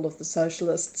the fall of the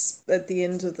socialists at the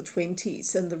end of the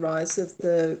 20s and the rise of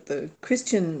the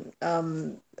Christian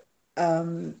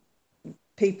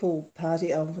People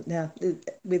Party now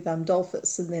with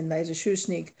Dollfuss and then later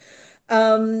Schuschnigg.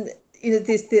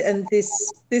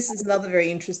 This is another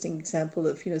very interesting example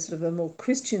of sort of a more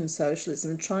Christian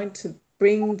socialism, trying to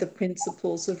bring the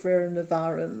principles of Rerum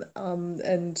Novarum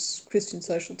and Christian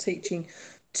social teaching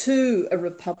to a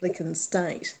republican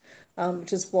state,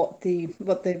 which is what they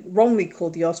wrongly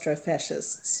called the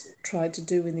Austro-fascists tried to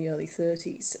do in the early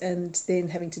 30s, and then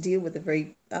having to deal with a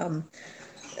very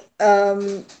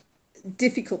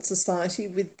difficult society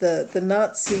with the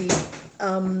Nazi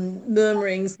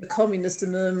murmurings, the communist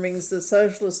murmurings, the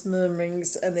socialist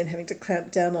murmurings, and then having to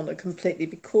clamp down on it completely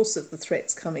because of the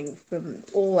threats coming from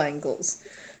all angles.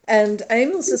 And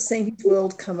Emil's just seen his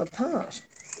world come apart,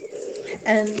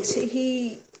 and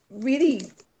he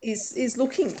really is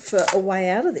looking for a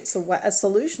way out of this, a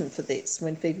solution for this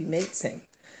when Phoebe meets him.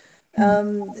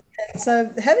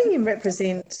 So having him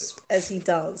represent, as he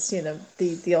does,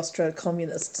 the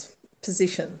Austro-communist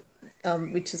position,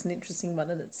 which is an interesting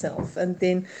one in itself, and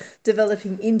then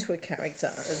developing into a character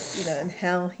of, and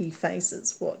how he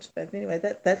faces what. But anyway,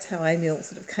 that's how Emil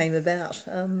sort of came about.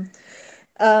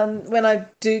 When I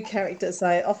do characters,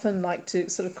 I often like to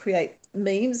sort of create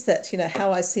memes that,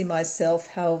 how I see myself,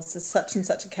 how such and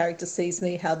such a character sees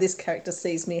me, how this character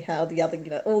sees me, how the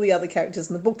other, all the other characters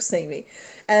in the book see me.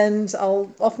 And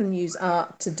I'll often use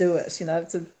art to do it,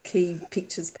 the key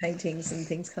pictures, paintings and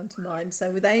things come to mind.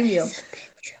 So with Emil,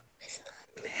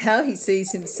 how he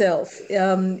sees himself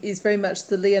is very much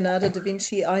the Leonardo da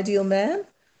Vinci ideal man,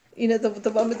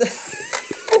 the one with the...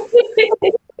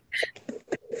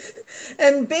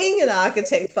 And being an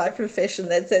architect by profession,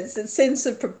 that's a sense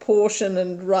of proportion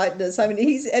and rightness. I mean,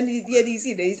 he's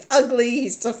ugly,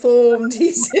 he's deformed,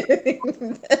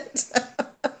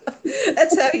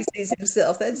 that's how he sees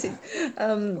himself. That's it.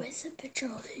 Where's the picture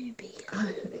of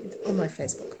Hubie? On my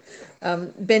Facebook.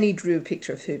 Benny drew a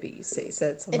picture of Hubie, you see, so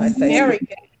it's on my Facebook.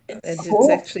 And it's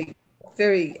actually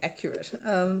very accurate.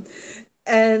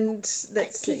 And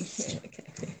let's see. Yeah,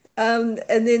 okay. And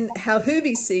then how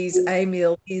Hubi sees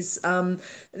Emil is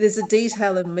there's a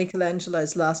detail in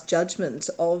Michelangelo's Last Judgment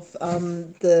of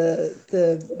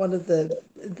the one of the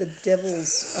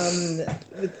devils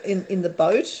in the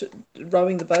boat,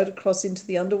 rowing the boat across into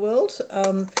the underworld.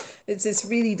 It's this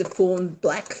really deformed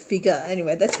black figure.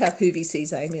 Anyway, that's how Hubi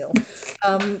sees Emil.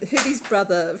 Hubi's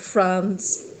brother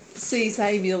Franz sees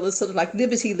Emil as sort of like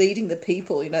liberty leading the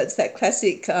people. It's that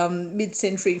classic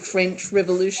mid-century French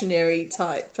revolutionary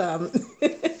type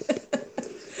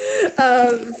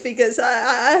figures.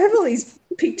 I have all these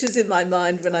pictures in my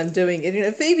mind when I'm doing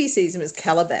it. Phoebe sees him as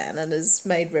Caliban and has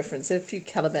made a few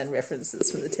Caliban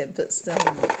references from The Tempest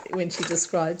when she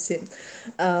describes him.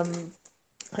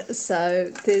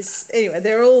 So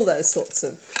there are all those sorts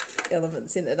of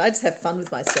elements in it. I just have fun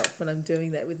with myself when I'm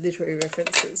doing that with literary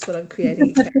references, when I'm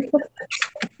creating a character.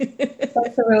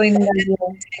 That's a really neat idea.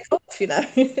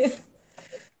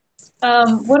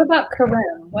 What about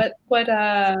Karim? What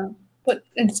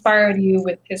inspired you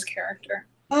with his character?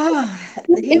 I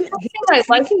like him.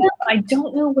 I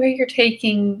don't know where you're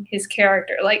taking his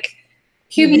character. Like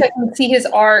Hubie, I can see his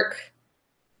arc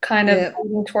kind of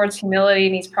moving towards humility,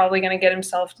 and he's probably going to get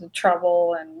himself into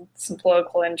trouble and some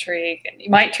political intrigue, and he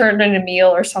might turn into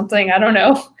Emil or something. I don't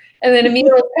know. And then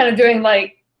Emil is kind of doing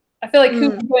like, I feel like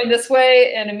Hubie's going this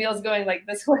way, and Emil's going like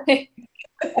this way.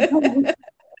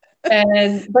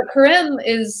 But Karim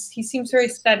he seems very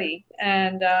steady,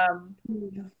 and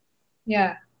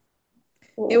yeah.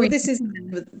 Well, this is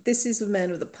a man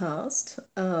of the past,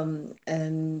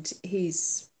 and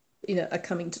he's a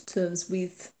coming to terms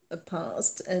with a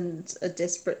past and a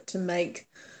desperateness to make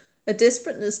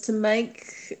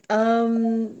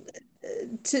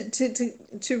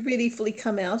to really fully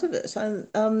come out of it.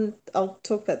 I'll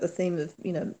talk about the theme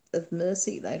of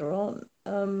mercy later on,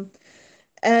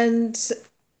 and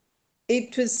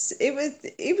it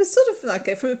was sort of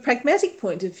like from a pragmatic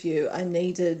point of view, I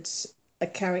needed a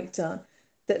character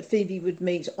that Phoebe would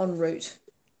meet en route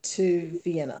to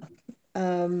Vienna.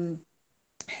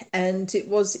 And it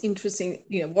was interesting,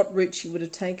 what route she would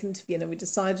have taken to Vienna. We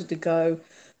decided to go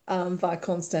via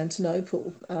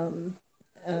Constantinople and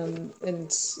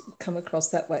come across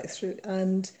that way through.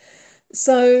 And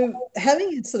so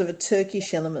having sort of a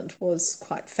Turkish element was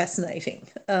quite fascinating.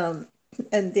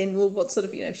 And then, what sort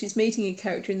of, if she's meeting a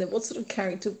character, and then what sort of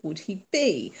character would he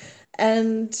be?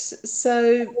 And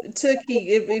so Turkey,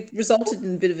 it resulted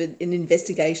in a bit of an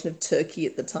investigation of Turkey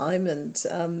at the time, and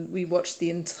we watched the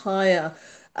entire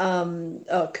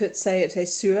Kurt Sayate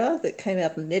Sura that came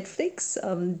out on Netflix,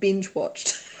 binge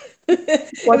watched.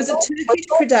 It was a Turkish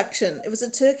production. It was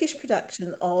a Turkish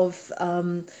production of,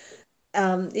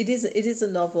 it is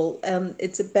a novel.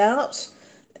 It's about,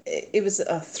 it was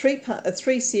a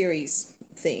three series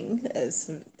thing,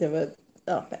 as there were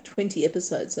about 20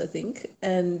 episodes, I think,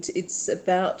 and it's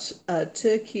about a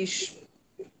Turkish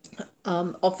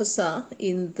officer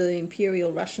in the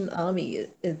Imperial Russian Army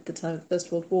at the time of the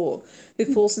First World War who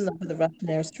falls in love with a Russian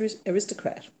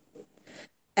aristocrat,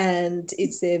 and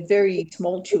it's their very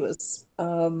tumultuous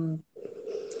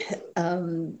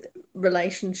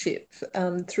relationship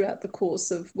throughout the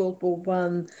course of World War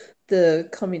One, the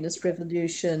Communist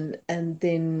Revolution, and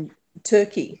then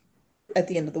Turkey at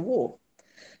the end of the war.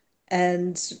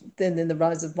 And then the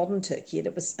rise of modern Turkey, and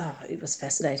it was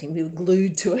fascinating. We were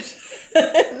glued to it,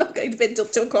 not going to bed till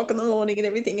 2 o'clock in the morning and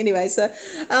everything. Anyway, so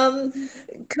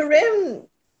Karim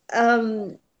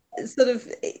sort of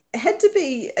had to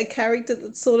be a character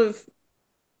that sort of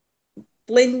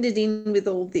blended in with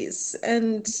all this.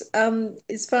 And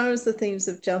as far as the themes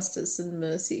of justice and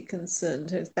mercy are concerned,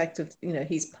 the fact of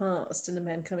his past and a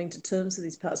man coming to terms with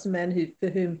his past, a man for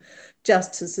whom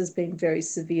justice has been very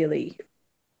severely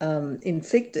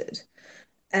inflicted,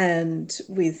 and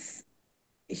with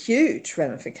huge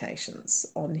ramifications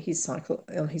on his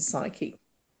psyche.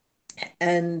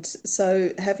 And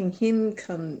so having him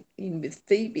come in with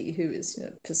Phoebe, who is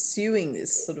pursuing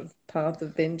this sort of path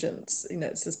of vengeance,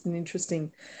 it's just an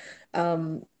interesting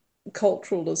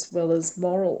cultural as well as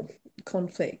moral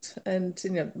conflict. And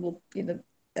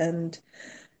and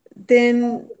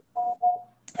then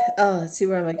let's see,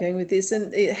 where am I going with this?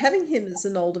 And having him as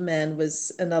an older man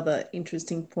was another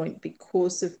interesting point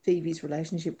because of Phoebe's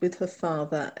relationship with her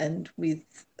father and with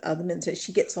other men. So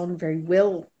she gets on very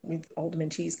well with older men.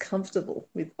 She's comfortable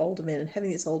with older men, and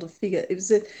having this older figure, it was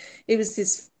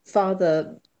this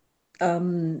father,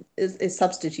 a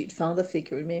substitute father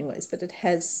figure in many ways, but it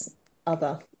has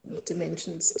other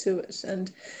dimensions to it.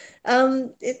 And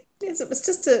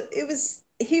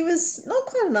he was not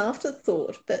quite an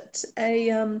afterthought, but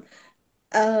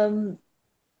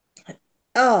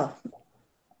Oh,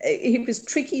 he was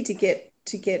tricky to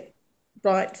get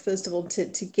right, first of all,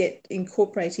 to get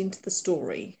incorporate into the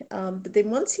story. But then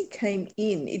once he came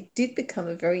in, it did become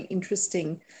a very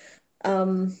interesting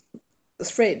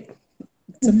thread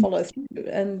to follow through.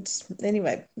 And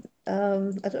anyway, I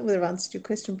don't know whether I answered your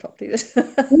question properly.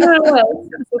 No,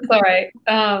 it's all right.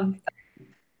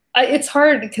 It's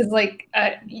hard because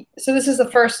so this is the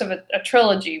first of a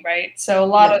trilogy, right? So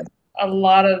a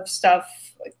lot of stuff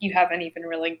you haven't even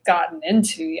really gotten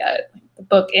into yet. The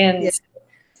book ends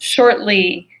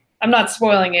shortly. I'm not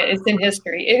spoiling it. It's in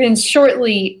history. It ends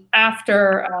shortly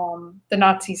after the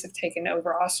Nazis have taken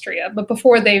over Austria, but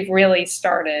before they've really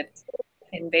started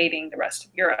invading the rest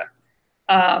of Europe.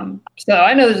 So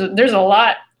I know there's a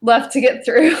lot left to get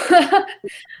through that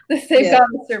they've got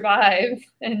to survive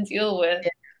and deal with.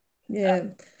 Yeah.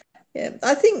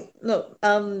 I think, look,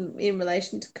 in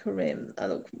relation to Carême,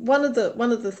 look, one of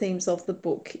the themes of the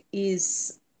book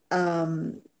is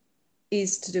to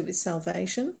do with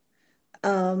salvation,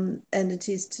 and it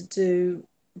is to do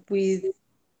with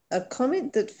a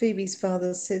comment that Phoebe's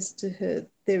father says to her: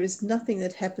 "There is nothing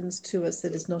that happens to us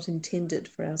that is not intended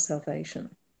for our salvation,"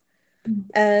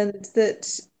 and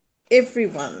that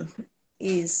everyone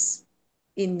is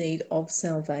in need of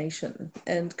salvation,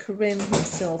 and Carême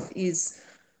himself is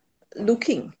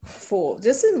looking for,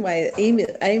 just in the way that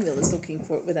Emil is looking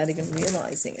for it without even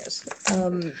realizing it,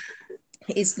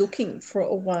 is looking for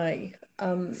a way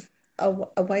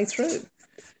through.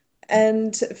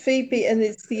 And Phoebe, and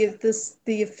it's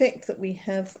the effect that we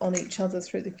have on each other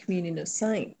through the communion of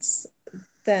saints,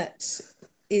 that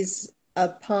is a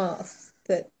path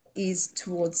that is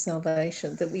towards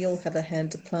salvation, that we all have a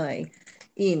hand to play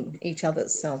in each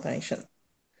other's salvation.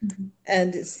 Mm-hmm.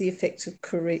 And it's the effect of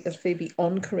Phoebe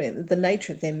on Carême, the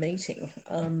nature of their meeting,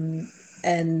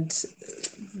 and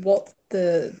what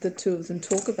the two of them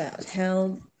talk about,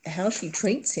 how she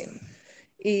treats him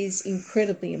is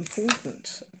incredibly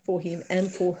important for him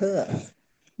and for her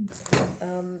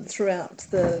throughout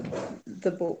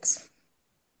the books.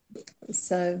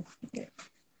 So yeah,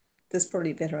 there's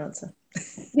probably a better answer.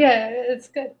 Yeah, it's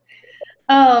good.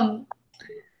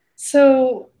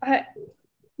 So I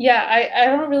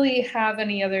don't really have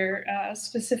any other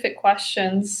specific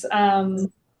questions.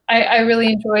 I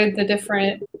really enjoyed the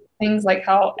different things, like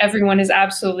how everyone is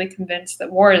absolutely convinced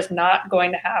that war is not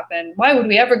going to happen. Why would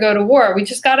we ever go to war? We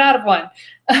just got out of one.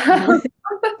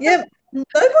 Yeah,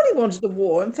 nobody wanted a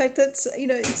war. In fact, that's,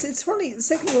 it's probably, the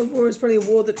Second World War is probably a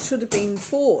war that should have been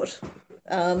fought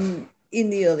in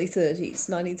the early 30s,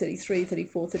 1933,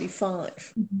 34,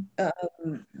 35,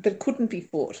 but couldn't be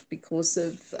fought because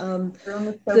of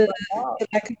the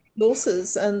lack of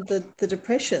resources and the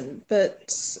depression.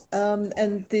 But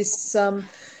and this,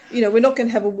 we're not going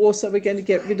to have a war, so we're going to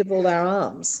get rid of all our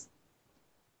arms,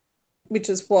 which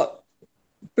is what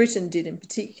Britain did in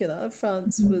particular.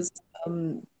 France was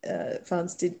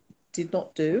France did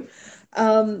not do,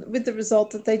 with the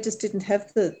result that they just didn't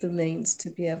have the means to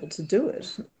be able to do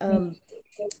it.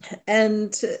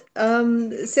 And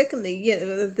secondly,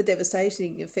 the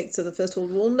devastating effects of the First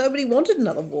World War. Nobody wanted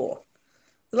another war.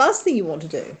 The last thing you want to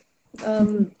do,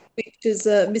 which is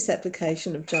a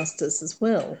misapplication of justice as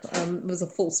well, was a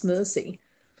false mercy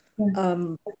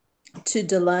to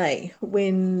delay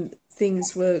when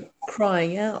things were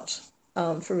crying out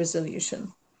for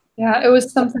resolution. Yeah, it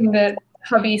was something that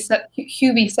Hubie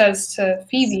says to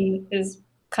Phoebe, is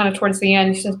kind of towards the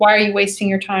end. He says, "Why are you wasting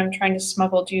your time trying to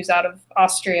smuggle Jews out of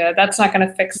Austria? That's not going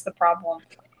to fix the problem."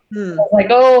 Like,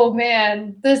 oh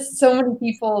man, there's so many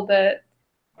people that,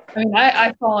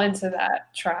 I fall into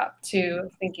that trap too,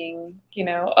 thinking,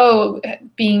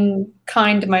 being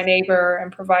kind to my neighbor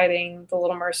and providing the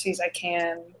little mercies I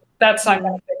can, that's not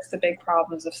going to fix the big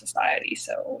problems of society.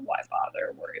 So why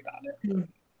bother worry about it?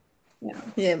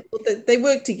 Yeah, well, they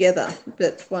work together,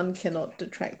 but one cannot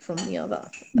detract from the other,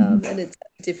 and it's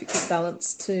a difficult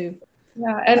balance too.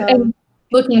 Yeah, and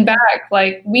looking back,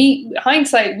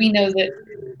 hindsight, we know that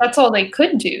that's all they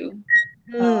could do.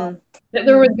 That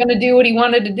they were going to do what he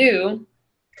wanted to do.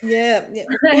 Yeah.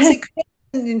 Well,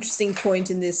 an interesting point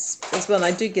in this as well,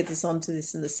 I do get this onto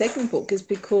this in the second book, is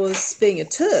because being a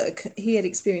Turk, he had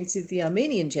experience of the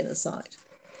Armenian genocide.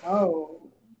 Oh.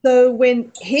 So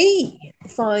when he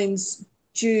finds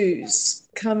Jews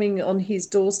coming on his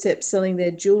doorstep selling their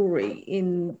jewelry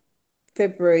in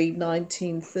February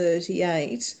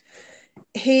 1938,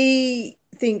 he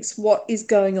thinks, what is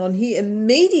going on here?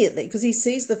 Immediately, because he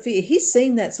sees the fear. He's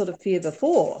seen that sort of fear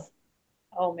before.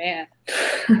 Oh, man.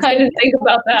 I didn't think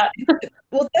about that.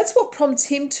 Well, that's what prompts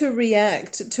him to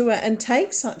react to it and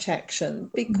take such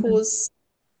action, because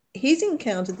he's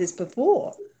encountered this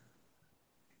before.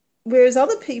 whereas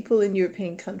other people in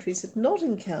European countries have not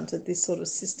encountered this sort of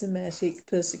systematic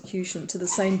persecution to the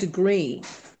same degree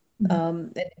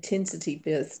and intensity,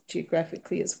 both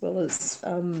geographically as well as,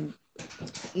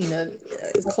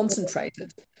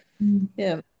 concentrated.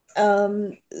 Yeah.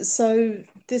 So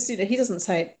this, he doesn't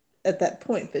say it at that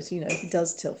point, but, he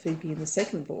does tell Phoebe in the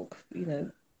second book,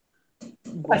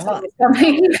 why.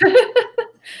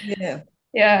 Yeah.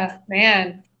 Yeah,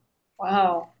 man.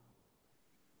 Wow.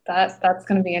 That's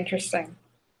going to be interesting.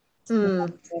 Yeah,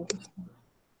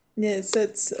 so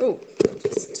it's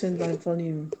just turn my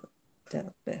volume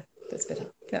down there. That's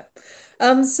better. Yeah.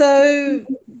 So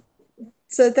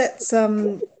that's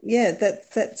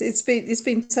that's it's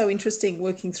been so interesting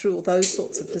working through all those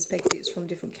sorts of perspectives from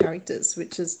different characters,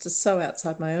 which is just so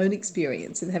outside my own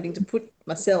experience and having to put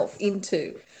myself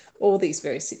into all these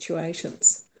various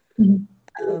situations.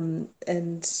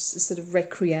 And sort of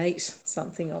recreate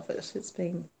something of it. It's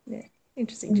been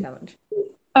interesting challenge.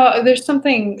 There's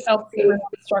something else that really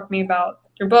struck me about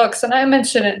your books, and I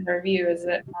mentioned it in the review, is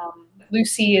that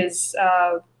Lucy is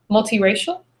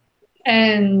multiracial,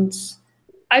 and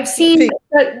I've seen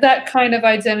that kind of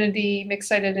identity,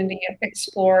 mixed identity,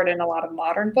 explored in a lot of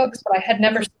modern books, but I had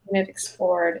never seen it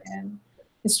explored in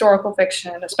historical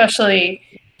fiction, especially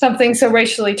something so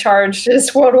racially charged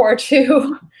as World War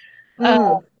II.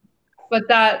 But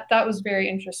that was very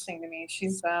interesting to me.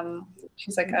 She's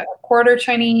like a quarter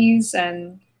Chinese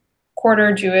and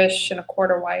quarter Jewish and a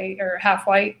quarter white or half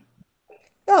white.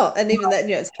 Oh, and even that,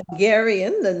 it's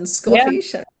Hungarian and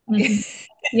Scottish.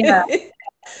 Yeah.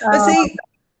 But see,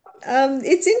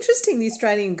 it's interesting, the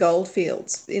Australian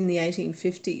goldfields in the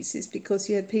 1850s is because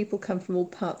you had people come from all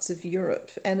parts of Europe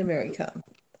and America,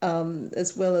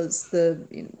 as well as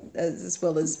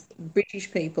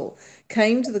British people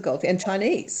came to the goldfields, and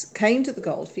Chinese came to the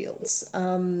goldfields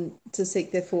to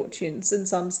seek their fortunes, and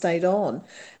some stayed on.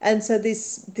 And so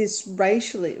this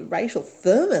racial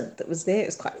ferment that was there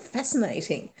is quite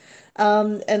fascinating.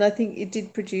 And I think it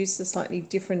did produce a slightly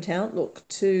different outlook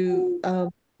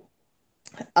to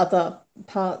other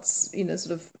parts,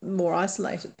 sort of more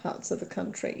isolated parts of the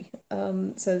country.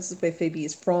 So this is where Phoebe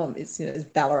is from. It's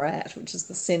Ballarat, which is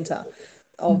the centre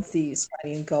of the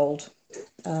Australian gold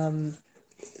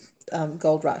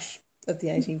rush of the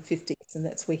 1850s, and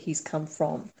that's where he's come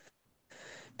from.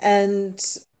 And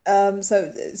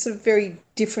so sort of very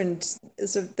different,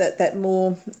 sort of that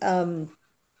more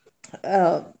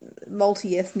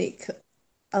multi-ethnic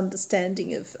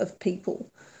understanding of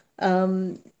people.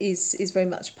 Is very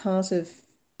much part of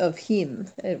him,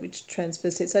 which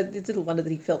transfers to. So it's little wonder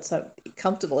that he felt so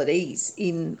comfortable at ease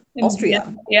in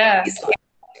Austria. Yeah. So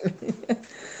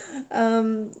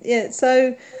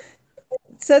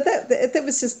that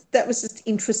was just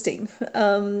interesting.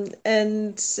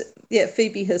 And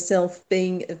Phoebe herself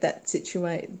being at that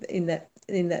situation in that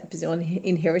position,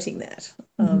 inheriting that,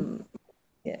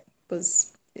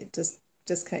 it just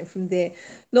came from there.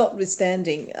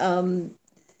 Notwithstanding,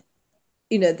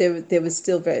 there was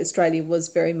still Australia was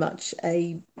very much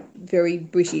a very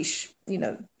British,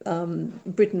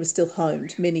 Britain was still home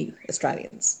to many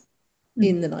Australians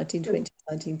in the 1920s,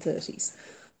 1930s.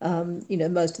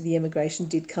 Most of the emigration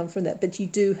did come from that, but you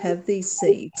do have these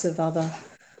seeds of other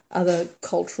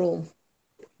cultural,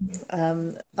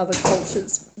 other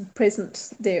cultures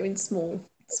present there in small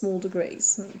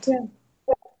degrees.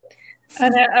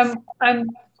 And I'm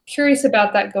curious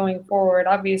about that going forward.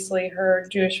 Obviously, her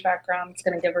Jewish background is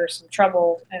going to give her some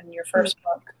trouble in your first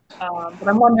book. But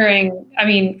I'm wondering, I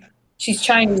mean, she's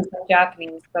Chinese and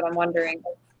Japanese, but I'm wondering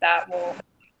if that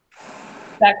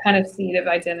kind of seed of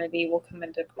identity will come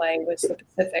into play with the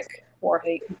Pacific War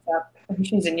hate and stuff.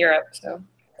 She's in Europe, so.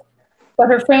 But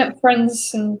her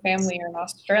friends and family are in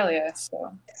Australia,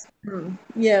 so.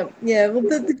 Yeah. Well,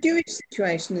 the Jewish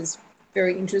situation is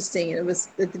very interesting. It was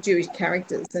the Jewish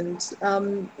characters, and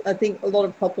I think a lot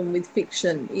of problem with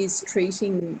fiction is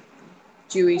treating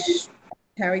Jewish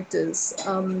characters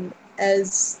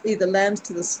as either lambs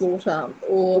to the slaughter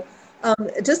or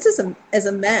just as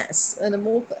a mass, and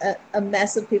a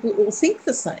mass of people who all think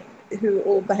the same, who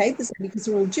all behave the same because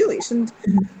they're all Jewish, and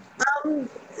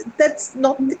that's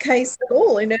not the case at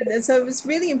all. And so it was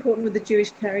really important with the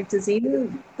Jewish characters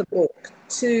in the book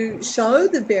to show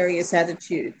the various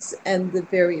attitudes and the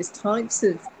various types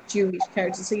of Jewish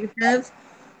characters. So you have,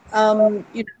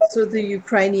 sort of the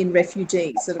Ukrainian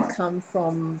refugees that have come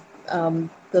from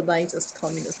the latest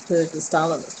communist purge, the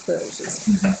Stalinist purges.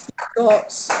 You've got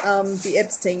the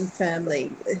Epstein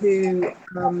family who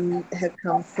have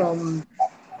come from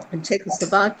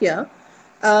Czechoslovakia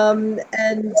and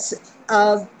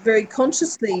are very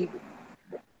consciously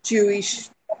Jewish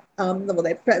well,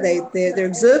 they're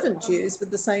observant Jews, but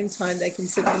at the same time they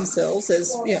consider themselves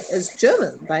as as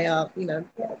German. They are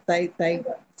they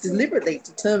deliberately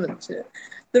determined to.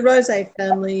 The Rose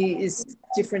family is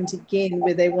different again,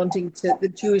 where they're wanting to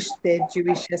their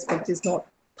Jewish aspect is not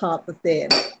part of their.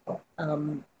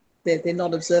 They're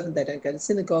not observant. They don't go to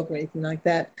synagogue or anything like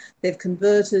that. They've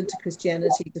converted to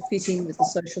Christianity to fit in with the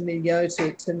social milieu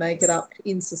to make it up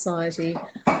in society.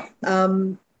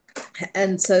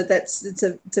 And so it's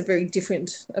a very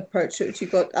different approach to it.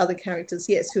 You've got other characters,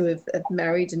 yes, who have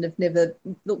married and have never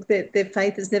their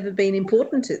faith has never been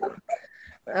important to them.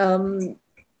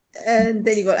 And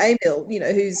then you've got Emil,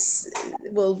 who's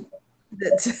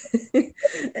that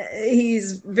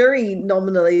he's very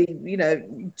nominally,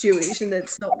 Jewish, and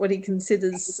that's not what he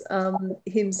considers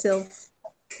himself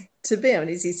to be. I mean,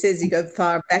 as he says, you go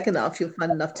far back enough, you'll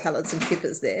find enough talents and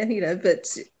kippers there,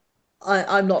 but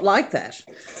I'm not like that.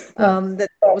 That's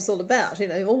what it was all about.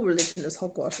 All religion is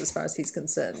hogwash as far as he's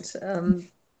concerned.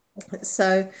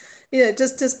 So,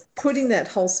 just putting that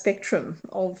whole spectrum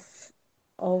of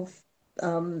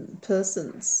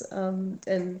persons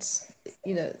and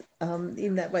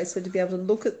in that way, so to be able to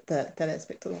look at that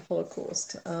aspect of the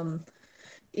Holocaust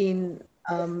in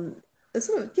a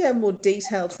sort of more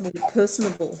detailed, more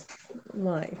personable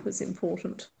way was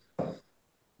important.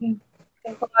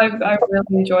 I really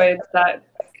enjoyed that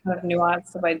kind of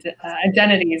nuance of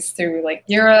identities through like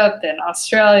Europe and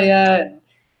Australia and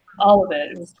all of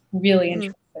it. It was really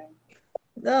interesting.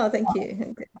 Oh, thank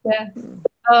you. Yeah.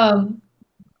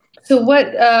 So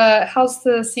how's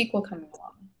the sequel coming along?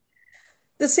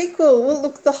 The sequel, well,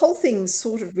 look, the whole thing's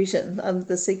sort of written.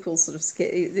 The sequel sort of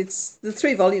it's the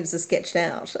 3 volumes are sketched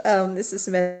out. This is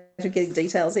a matter of getting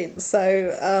details in.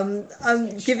 So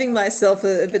I'm giving myself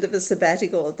a bit of a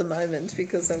sabbatical at the moment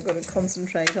because I've got to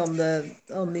concentrate on the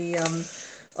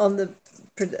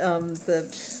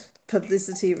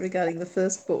publicity regarding the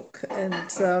first book, and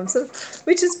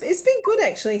which it's been good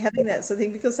actually having that sort of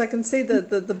thing, because I can see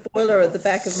the boiler at the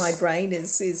back of my brain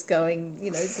is going,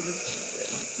 sort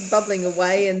of bubbling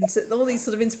away, and all these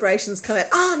sort of inspirations come out.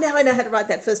 Now I know how to write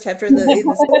that first chapter in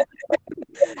the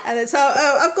and it's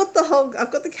I've got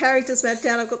the characters mapped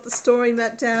down, I've got the story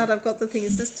mapped out, I've got the thing.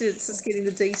 It's just getting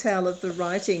the detail of the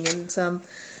writing, and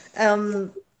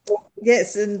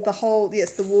yes, and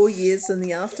the war years and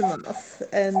the aftermath,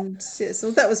 and yes,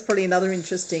 so that was probably another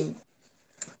interesting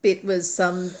bit, was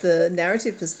the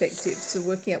narrative perspective, so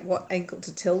working out what angle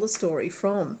to tell the story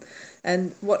from,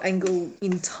 and what angle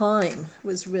in time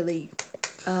was really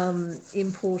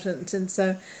important. And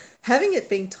so having it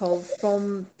being told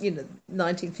from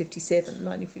 1957,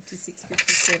 1956,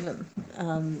 57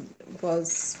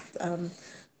 was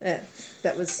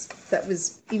that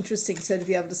was interesting. So to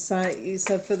be able to say,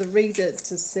 so for the reader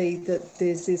to see that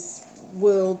there's this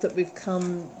world that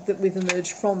we've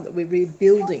emerged from, that we're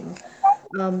rebuilding,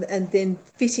 and then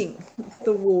fitting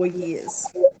the war years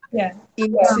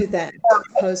into that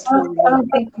post-war I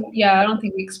don't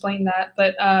think we explained that,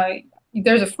 but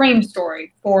there's a frame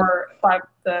story for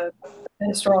the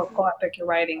historical epic you're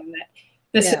writing, and that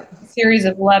this is a series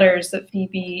of letters that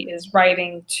Phoebe is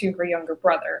writing to her younger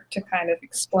brother to kind of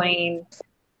explain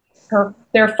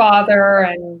their father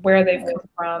and where they've come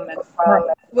from. And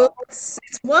well, it's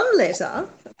one letter,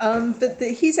 but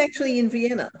he's actually in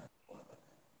Vienna.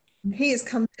 He has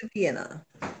come to Vienna.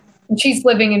 And she's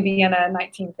living in Vienna in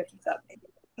 1957.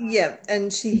 Yeah,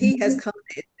 and he has come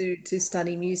there to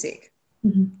study music.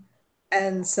 Mm-hmm.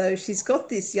 And so she's got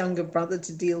this younger brother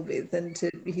to deal with, and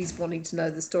he's wanting to know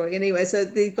the story. Anyway, so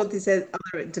they've got this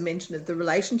other dimension of the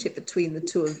relationship between the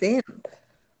two of them,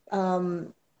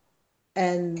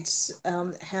 and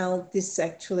how this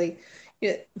actually,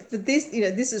 for this,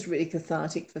 this is really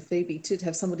cathartic for Phoebe to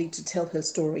have somebody to tell her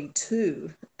story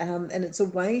to, and it's a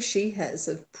way she has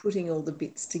of putting all the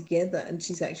bits together, and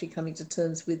she's actually coming to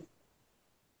terms with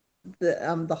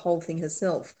the whole thing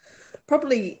herself,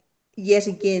 probably yet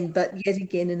again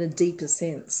in a deeper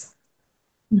sense.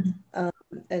 Mm-hmm.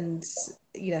 And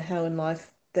how in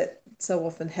life that so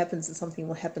often happens, that something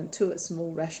will happen to us and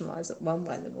we'll rationalize it one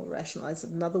way and then we'll rationalize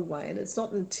it another way, and it's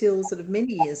not until sort of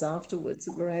many years afterwards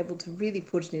that we're able to really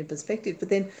put it in perspective. But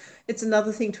then it's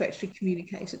another thing to actually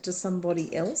communicate it to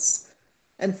somebody else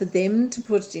and for them to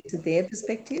put it into their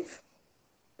perspective.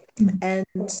 Mm-hmm.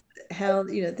 And how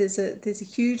there's a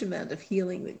huge amount of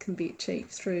healing that can be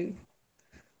achieved through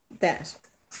that.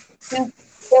 Yeah.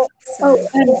 So,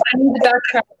 and I need to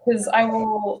backtrack because I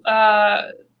will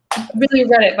really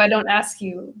read it, but I don't ask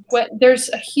you. There's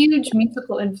a huge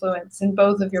musical influence in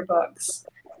both of your books.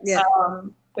 Yeah.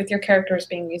 With your characters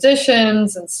being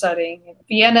musicians and studying in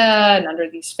Vienna and under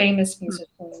these famous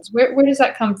musicians. Where does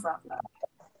that come from?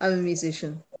 I'm a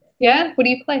musician. Yeah? What do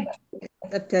you play?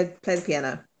 I play the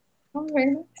piano. Oh,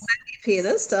 very nice.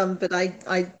 Pianist, but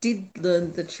I did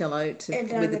learn the cello And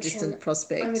with I'm a a distant I'm a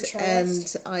prospect,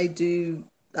 cellist. and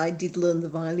I did learn the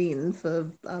violin for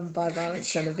By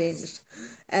Violence Unavenged,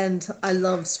 and I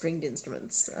love stringed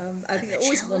instruments. I think I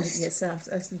always wanted. Yes,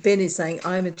 Ben is saying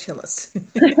I'm a cellist.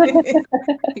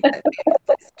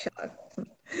 Cello.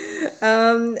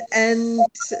 And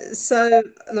so,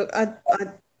 look, I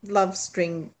love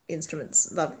string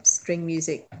instruments, love string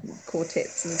music,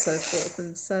 quartets, and so forth.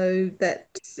 And so that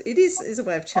it is a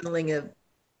way of channeling a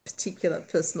particular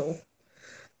personal,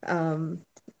 um,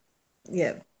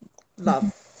 yeah,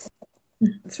 love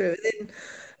through it.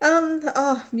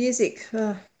 Then, music.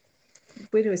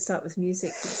 Where do we start with music?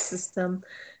 It's just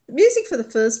music for the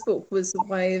first book was a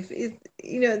way of it,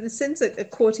 the sense that a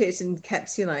quartet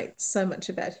encapsulates so much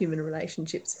about human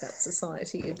relationships, about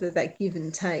society, that give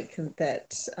and take, and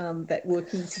that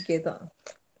working together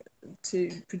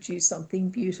to produce something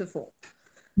beautiful.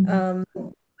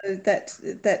 That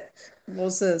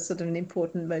was a sort of an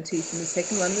important motif in the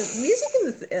second one. The music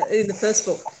in the first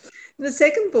book. In the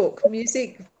second book,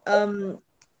 music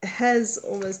has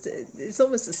it's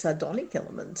almost a sardonic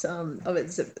element of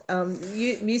it.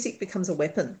 Music becomes a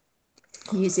weapon.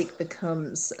 Music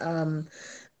becomes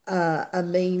a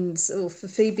means, or for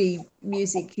Phoebe,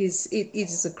 music it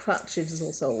is a crutch. It is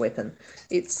also a weapon.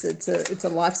 It's a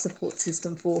life support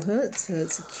system for her. It's her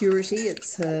security.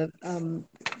 It's her,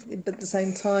 but at the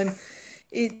same time,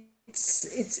 it's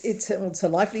her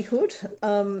livelihood.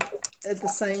 At the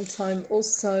same time,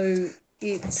 also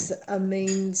it's a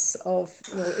means of,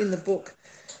 well, in the book,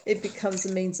 it becomes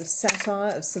a means of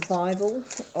satire, of survival,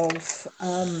 of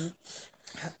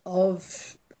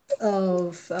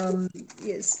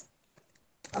yes,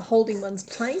 holding one's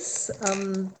place.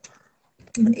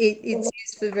 It's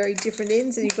used for very different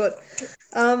ends, and you've got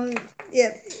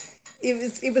yeah.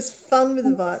 It was fun with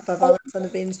the By Violence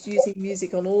Unavenged, using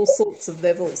music on all sorts of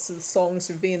levels, so songs,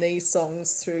 from Viennese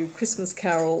songs through Christmas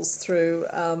carols, through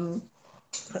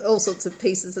all sorts of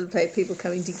pieces that play, people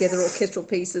coming together, orchestral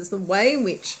pieces, the way in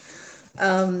which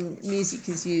music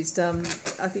is used.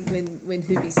 I think when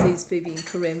Hubi sees Phoebe and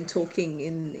Karem talking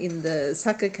in the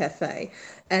Saka Cafe,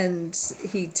 and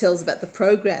he tells about the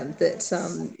program that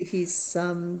he's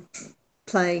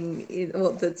playing in,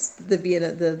 well, that's the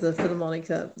Vienna, the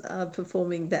Philharmonica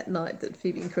performing that night, that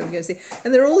Phoebe and Karim goes there,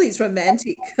 and there are all these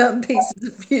romantic pieces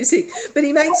of music, but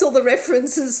he makes all the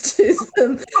references to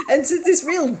them, and so this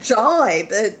real jibe,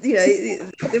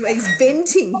 the way he's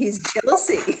venting his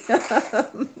jealousy.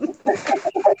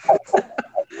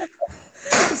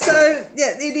 So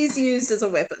yeah, it is used as a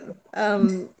weapon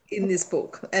in this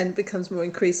book, and becomes more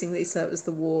increasingly so as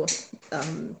the war,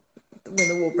 when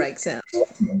the war breaks out.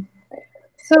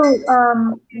 So,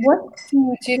 what do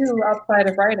you do outside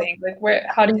of writing? Like, what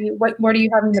are you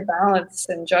having to balance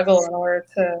and juggle in order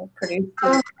to produce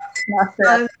the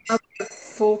master? I've got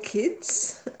 4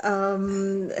 kids,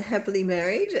 happily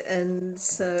married, and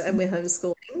we're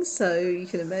homeschooling, so you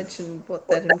can imagine what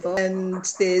that involves. And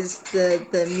there's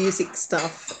the music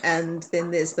stuff, and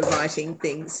then there's the writing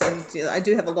things, and I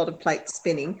do have a lot of plates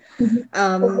spinning.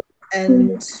 And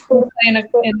In a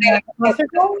concert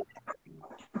hall?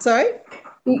 sorry.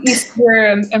 You're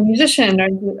a musician.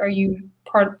 Are you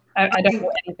part? I don't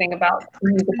know anything about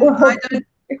music. I don't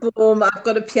perform. I've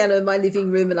got a piano in my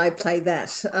living room, and I play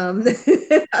that.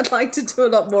 I'd like to do a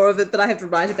lot more of it, but I have to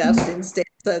write about it instead.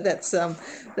 So that's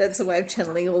a way of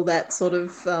channeling all that sort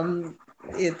of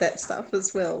that stuff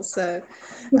as well. So,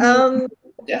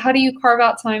 how do you carve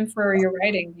out time for your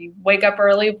writing? Do you wake up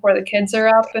early before the kids are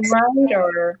up and write,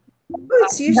 or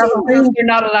it's you have a usually room you're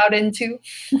not allowed into?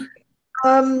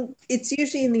 it's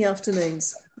usually in the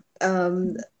afternoons.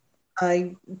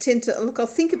 I tend to look, I'll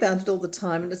think about it all the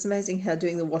time, and it's amazing how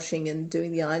doing the washing and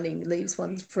doing the ironing leaves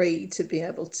one free to be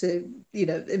able to,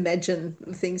 imagine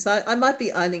things. I might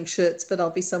be ironing shirts, but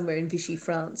I'll be somewhere in Vichy,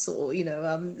 France, or,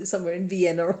 somewhere in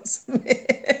Vienna or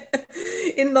somewhere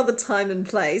in another time and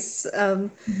place.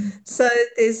 So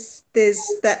there's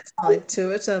that side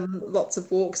to it. Lots of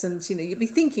walks, and you'll be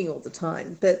thinking all the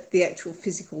time, but the actual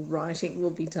physical writing will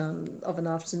be done of an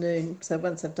afternoon. So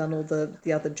once I've done all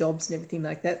the other jobs and everything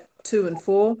like that, 2 and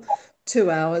 4,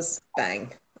 2 hours,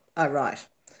 bang, I write.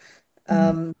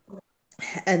 And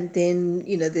then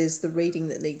there's the reading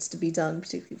that needs to be done,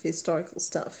 particularly for historical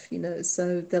stuff.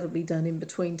 So that'll be done in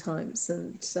between times.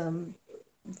 And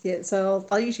yeah, so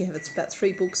I usually have about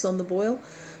 3 books on the boil.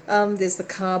 There's the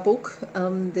car book.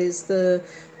 There's the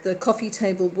coffee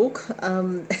table book.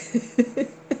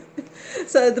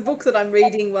 So the book that I'm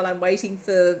reading while I'm waiting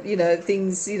for,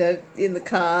 things, in the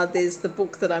car, there's the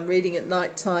book that I'm reading at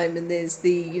night time, and there's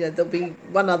there'll be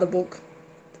one other book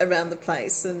around the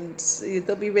place, and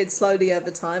they'll be read slowly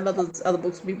over time. Other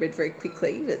books will be read very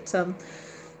quickly, but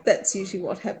that's usually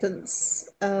what happens.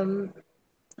 And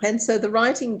so the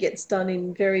writing gets done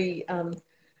in very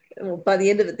well, by the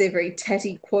end of it, they're very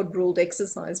tatty quad-ruled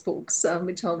exercise books,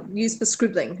 which I'll use for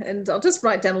scribbling, and I'll just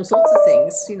write down all sorts of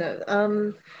things,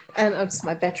 and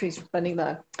my battery's running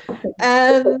low.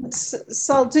 And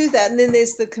so I'll do that, and then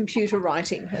there's the computer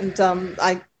writing, and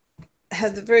I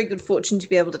have the very good fortune to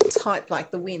be able to type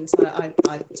like the wind, so I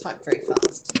type very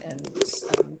fast and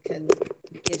can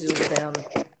get it all down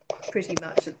pretty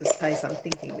much at the pace I'm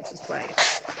thinking, which is great.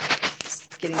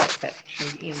 Just getting that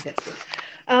battery in, that's good.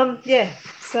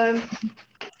 So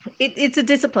it's a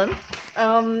discipline,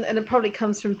 and it probably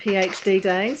comes from PhD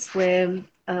days where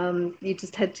you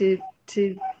just had to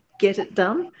get it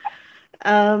done.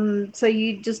 So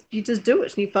you just do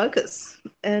it and you focus,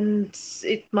 and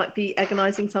it might be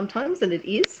agonizing sometimes, and it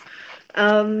is,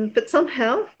 but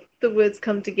somehow the words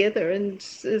come together. And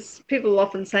as people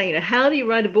often say, how do you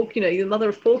write a book? You're the mother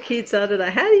of 4 kids. How do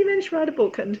you manage to write a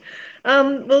book? And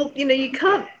well, you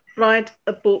can't write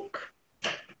a book,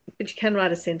 but you can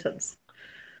write a sentence,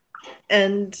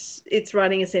 and it's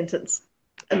writing a sentence,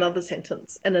 another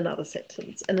sentence, and another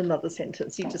sentence, and another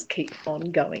sentence. You just keep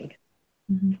on going.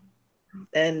 Mm-hmm.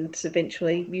 And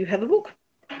eventually you have a book.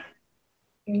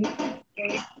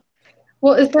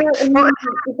 Well, is there a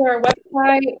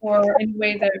website or any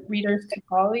way that readers can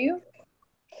follow you?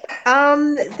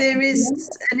 There is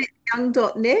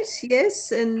young.net,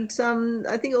 yes, and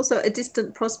I think also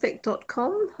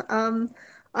adistantprospect.com.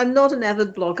 I'm not an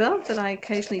avid blogger, but I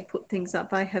occasionally put things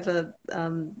up. I have a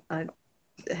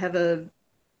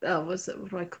what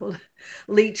do I call it?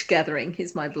 Leech Gathering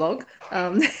is my blog.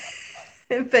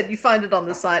 But you find it on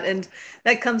the site, and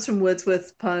that comes from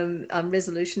Wordsworth's poem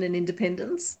Resolution and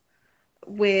Independence,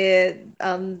 where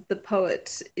the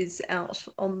poet is out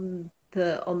on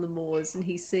the moors, and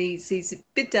he's a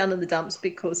bit down in the dumps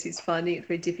because he's finding it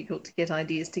very difficult to get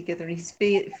ideas together, and he's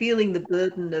feeling the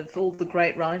burden of all the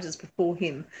great writers before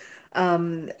him,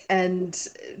 and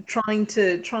trying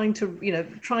to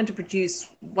produce a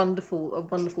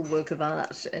wonderful work of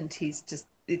art, and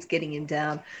it's getting him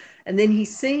down. And then he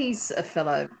sees a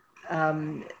fellow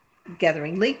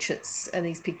gathering leeches, and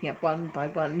he's picking up one by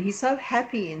one, and he's so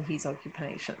happy in his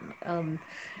occupation,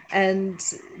 and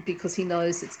because he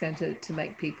knows it's going to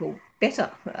make people better,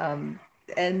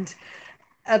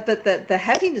 but the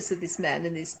happiness of this man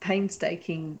in this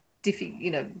painstaking,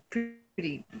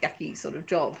 pretty yucky sort of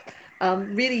job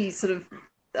really sort of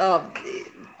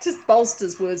just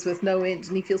bolsters Wordsworth no end,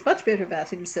 and he feels much better about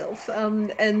himself.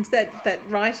 And that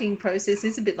writing process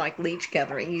is a bit like leech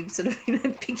gathering. You sort of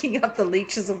picking up the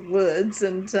leeches of words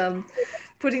and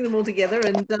putting them all together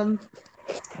and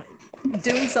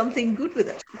doing something good with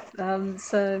it.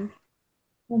 So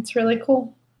that's really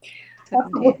cool.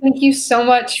 Well, thank you so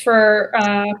much for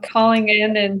calling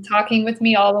in and talking with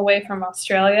me all the way from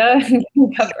Australia.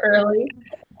 Up early.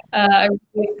 I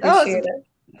really appreciate it.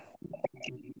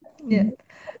 Yeah.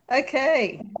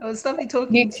 Okay. It was lovely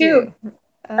talking to you.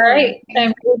 All right.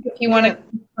 And if you want to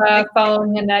keep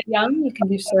following Annette Young, you can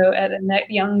do so at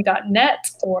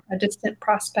AnnetteYoung.net or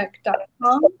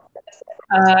adistantprospect.com.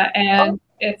 And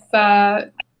if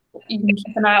you can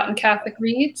keep an eye out on Catholic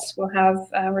Reads, we'll have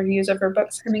reviews of her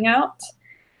books coming out.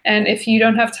 And if you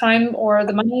don't have time or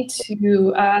the money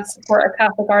to support a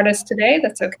Catholic artist today,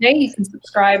 that's okay. You can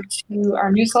subscribe to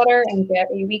our newsletter and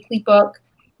get a weekly book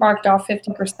marked off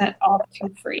 50% off for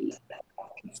free.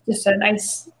 It's just a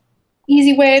nice,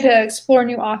 easy way to explore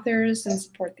new authors and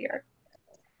support the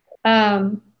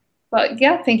art. But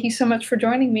yeah, thank you so much for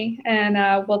joining me, and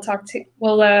we'll see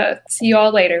you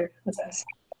all later.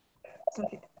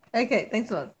 Okay,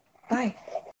 thanks a lot. Bye.